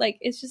guy? Like,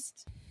 it's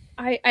just...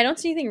 I don't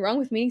see anything wrong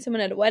with meeting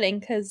someone at a wedding,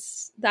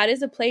 because that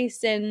is a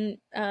place, and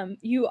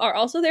you are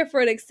also there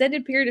for an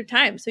extended period of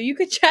time. So you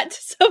could chat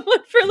to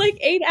someone for like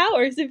 8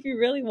 hours if you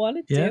really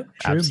wanted to. Yeah,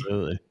 true.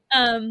 Absolutely.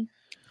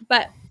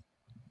 But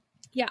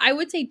yeah, I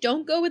would say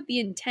don't go with the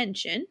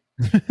intention.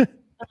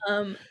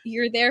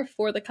 You're there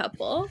for the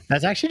couple.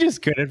 That's actually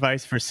just good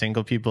advice for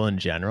single people in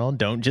general.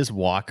 Don't just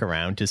walk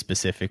around to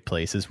specific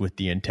places with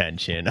the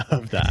intention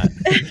of that.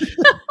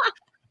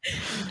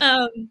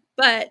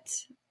 But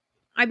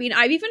I mean,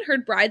 I've even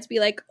heard brides be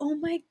like, oh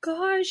my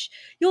gosh,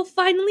 you'll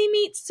finally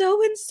meet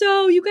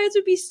so-and-so. You guys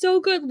would be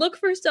so good. Look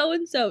for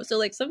so-and-so. So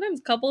like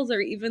sometimes couples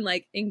are even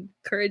like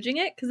encouraging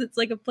it because it's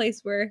like a place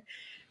where,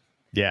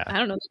 Yeah. I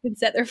don't know, they can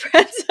set their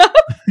friends up.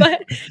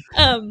 But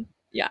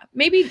yeah,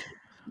 maybe.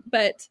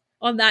 But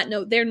on that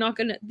note, they're not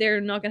gonna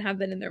have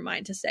that in their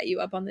mind to set you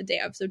up on the day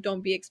of. So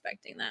don't be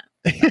expecting that.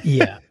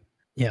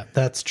 Yeah,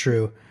 that's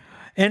true.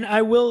 And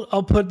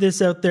I'll put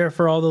this out there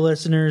for all the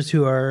listeners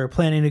who are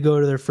planning to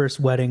go to their first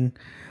wedding.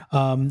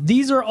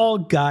 These are all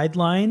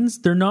guidelines.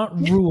 They're not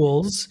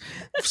rules.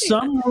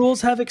 Some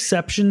rules have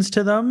exceptions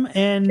to them,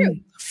 and True.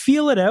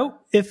 feel it out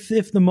if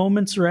the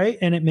moment's right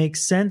and it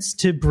makes sense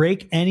to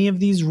break any of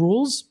these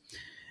rules.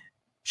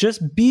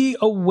 just be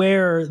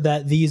aware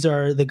that these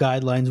are the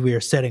guidelines we are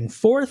setting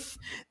forth.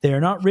 They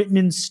are not written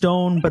in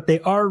stone, but they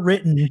are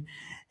written,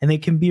 and they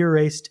can be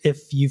erased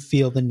if you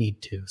feel the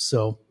need to.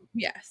 So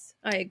Yes,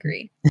 I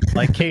agree.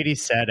 Like Katy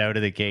said out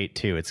of the gate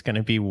too, it's going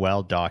to be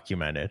well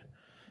documented.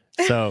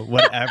 So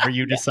whatever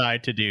you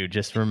decide to do,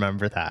 just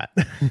remember that.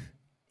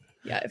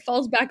 Yeah, it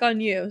falls back on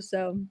you.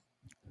 So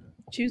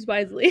choose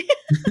wisely.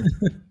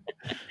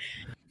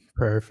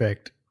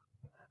 perfect.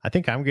 I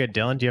think I'm good.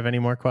 Dylan, do you have any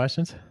more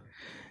questions?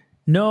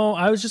 No,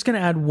 I was just going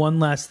to add one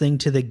last thing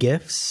to the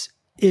gifts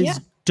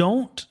is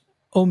don't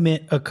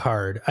omit a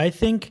card. I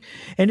think,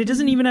 and it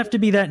doesn't even have to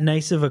be that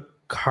nice of a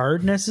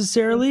card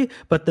necessarily,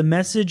 but the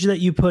message that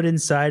you put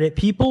inside it,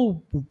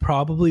 people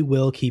probably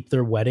will keep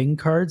their wedding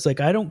cards. Like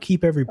I don't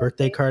keep every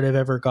birthday card I've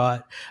ever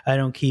got. I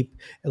don't keep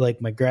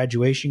like my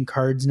graduation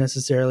cards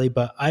necessarily,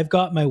 but I've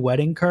got my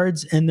wedding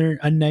cards and they're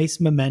a nice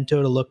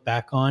memento to look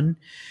back on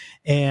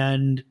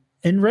and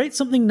write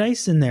something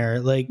nice in there.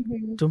 Like,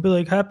 don't be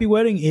like, happy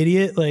wedding,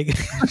 idiot. Like,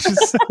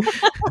 just,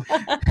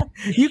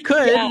 you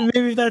could,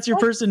 maybe if that's your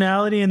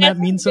personality and that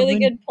means something. That's a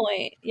really good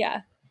point.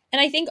 Yeah. And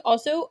I think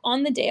also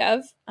on the day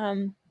of,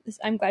 I'm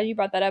glad you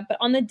brought that up, but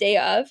on the day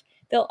of,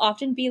 there'll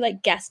often be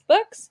like guest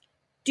books.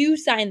 Do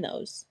sign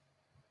those.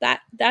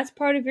 That's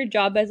part of your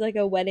job as like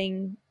a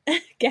wedding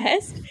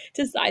guest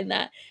to sign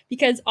that,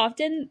 because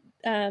often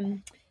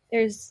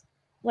there's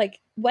like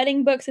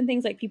wedding books and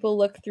things like people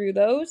look through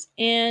those,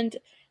 and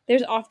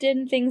there's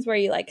often things where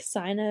you like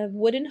sign a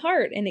wooden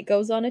heart and it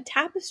goes on a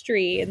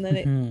tapestry, and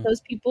then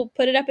those people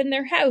put it up in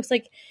their house.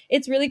 Like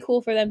it's really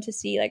cool for them to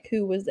see like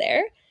who was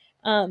there.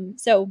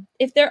 So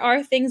if there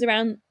are things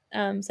around,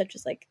 such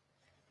as like,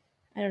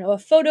 I don't know, a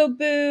photo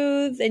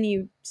booth and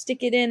you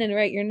stick it in and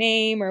write your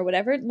name or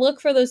whatever, look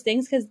for those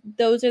things, because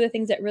those are the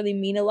things that really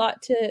mean a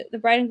lot to the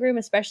bride and groom,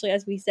 especially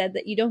as we said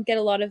that you don't get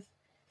a lot of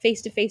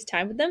face-to-face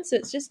time with them. So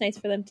it's just nice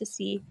for them to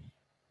see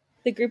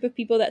the group of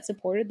people that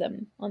supported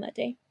them on that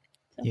day.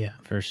 So. Yeah,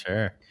 for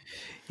sure.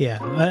 Yeah.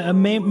 A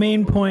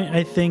main point,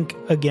 I think,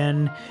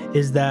 again,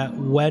 is that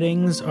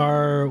weddings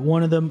are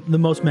one of the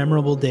most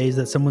memorable days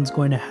that someone's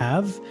going to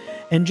have.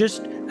 And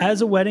just as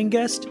a wedding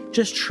guest,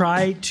 just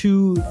try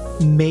to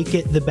make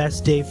it the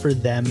best day for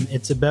them.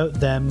 It's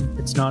about them.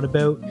 It's not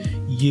about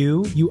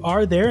you. You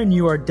are there and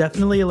you are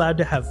definitely allowed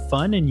to have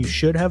fun, and you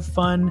should have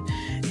fun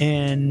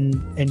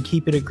and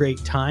keep it a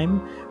great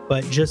time.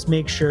 But just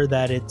make sure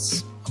that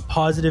it's a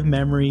positive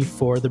memory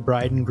for the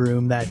bride and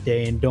groom that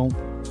day, and don't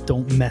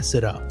mess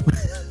it up.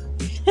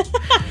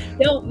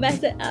 Don't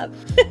mess it up.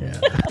 Yeah.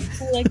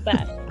 I like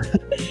that.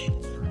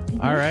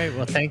 All right.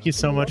 Well, thank you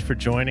so much for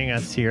joining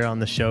us here on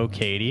the show,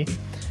 Katy.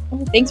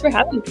 Oh, thanks for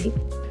having me.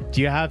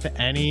 Do you have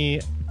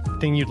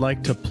anything you'd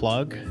like to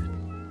plug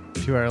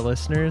to our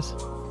listeners?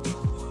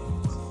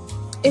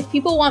 If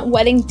people want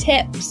wedding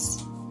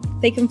tips,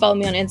 they can follow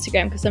me on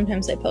Instagram, because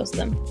sometimes I post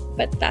them.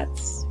 But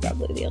that's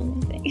probably the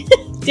only thing.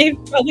 Dave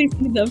probably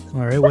seen them.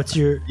 All right. What's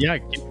your...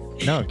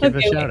 give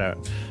a shout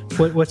out.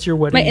 What's your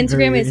wedding? My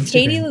Instagram is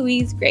Katy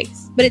Louise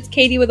Grace, but it's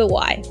Katy with a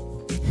Y.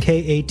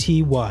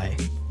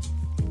 KatyLouiseGrace.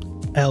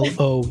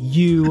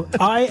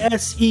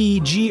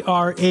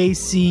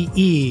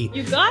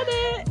 You got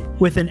it.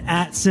 With an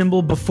 @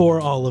 symbol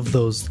before all of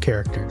those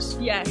characters.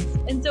 Yes.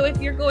 And so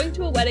if you're going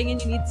to a wedding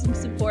and you need some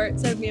support,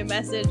 send me a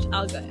message.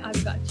 I've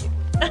got you.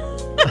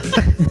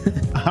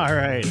 All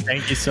right.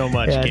 Thank you so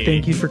much, Katy.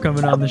 Thank you for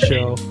coming on the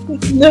show.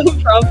 No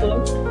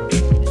problem.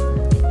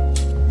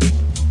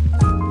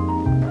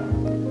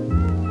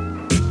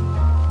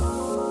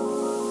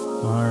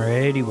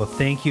 Alrighty, well,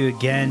 thank you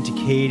again to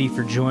Katy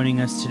for joining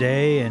us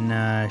today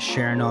and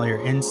sharing all your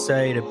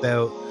insight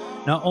about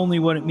not only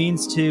what it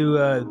means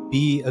to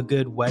be a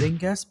good wedding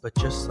guest, but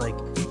just like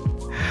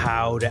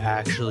how to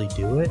actually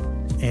do it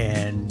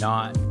and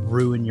not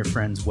ruin your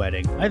friend's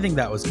wedding. I think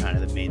that was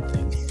kind of the main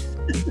thing.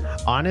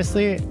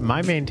 Honestly,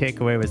 my main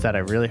takeaway was that I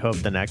really hope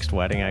the next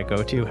wedding I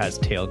go to has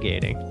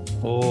tailgating.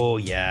 Oh,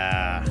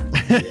 yeah.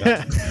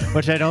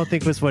 Which I don't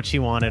think was what she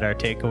wanted our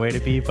takeaway to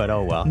be, but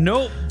oh well.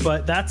 Nope,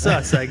 but that's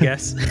us, I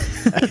guess.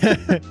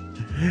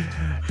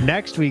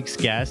 Next week's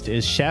guest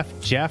is Chef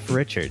Jeff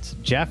Richards.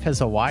 Jeff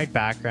has a wide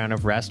background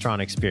of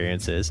restaurant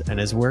experiences and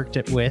has worked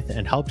with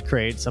and helped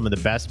create some of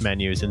the best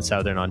menus in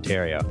Southern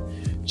Ontario.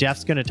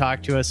 Jeff's going to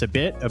talk to us a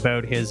bit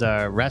about his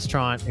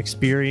restaurant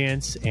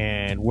experience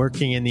and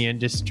working in the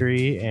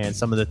industry and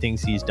some of the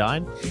things he's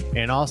done,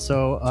 and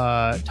also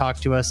talk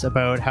to us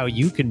about how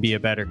you can be a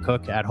better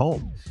cook at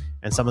home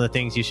and some of the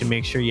things you should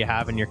make sure you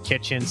have in your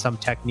kitchen, some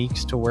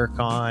techniques to work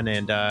on,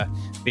 and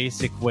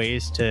basic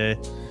ways to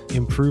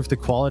improve the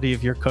quality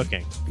of your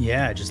cooking.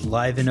 Yeah, just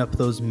liven up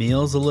those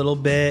meals a little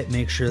bit.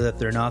 Make sure that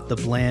they're not the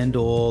bland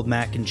old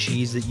mac and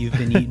cheese that you've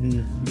been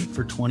eating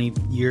for 20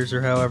 years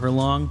or however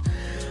long.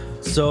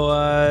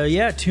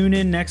 So, tune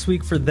in next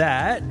week for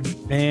that.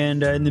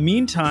 And in the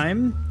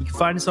meantime, you can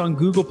find us on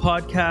Google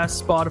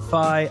Podcasts,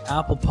 Spotify,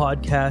 Apple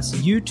Podcasts,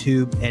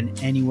 YouTube, and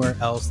anywhere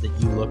else that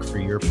you look for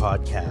your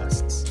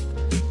podcasts.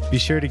 Be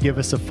sure to give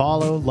us a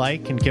follow,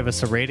 like, and give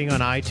us a rating on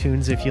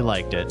iTunes if you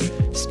liked it.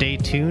 Stay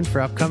tuned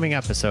for upcoming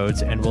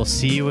episodes, and we'll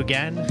see you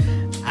again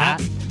at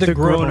the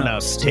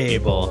grown-ups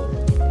table.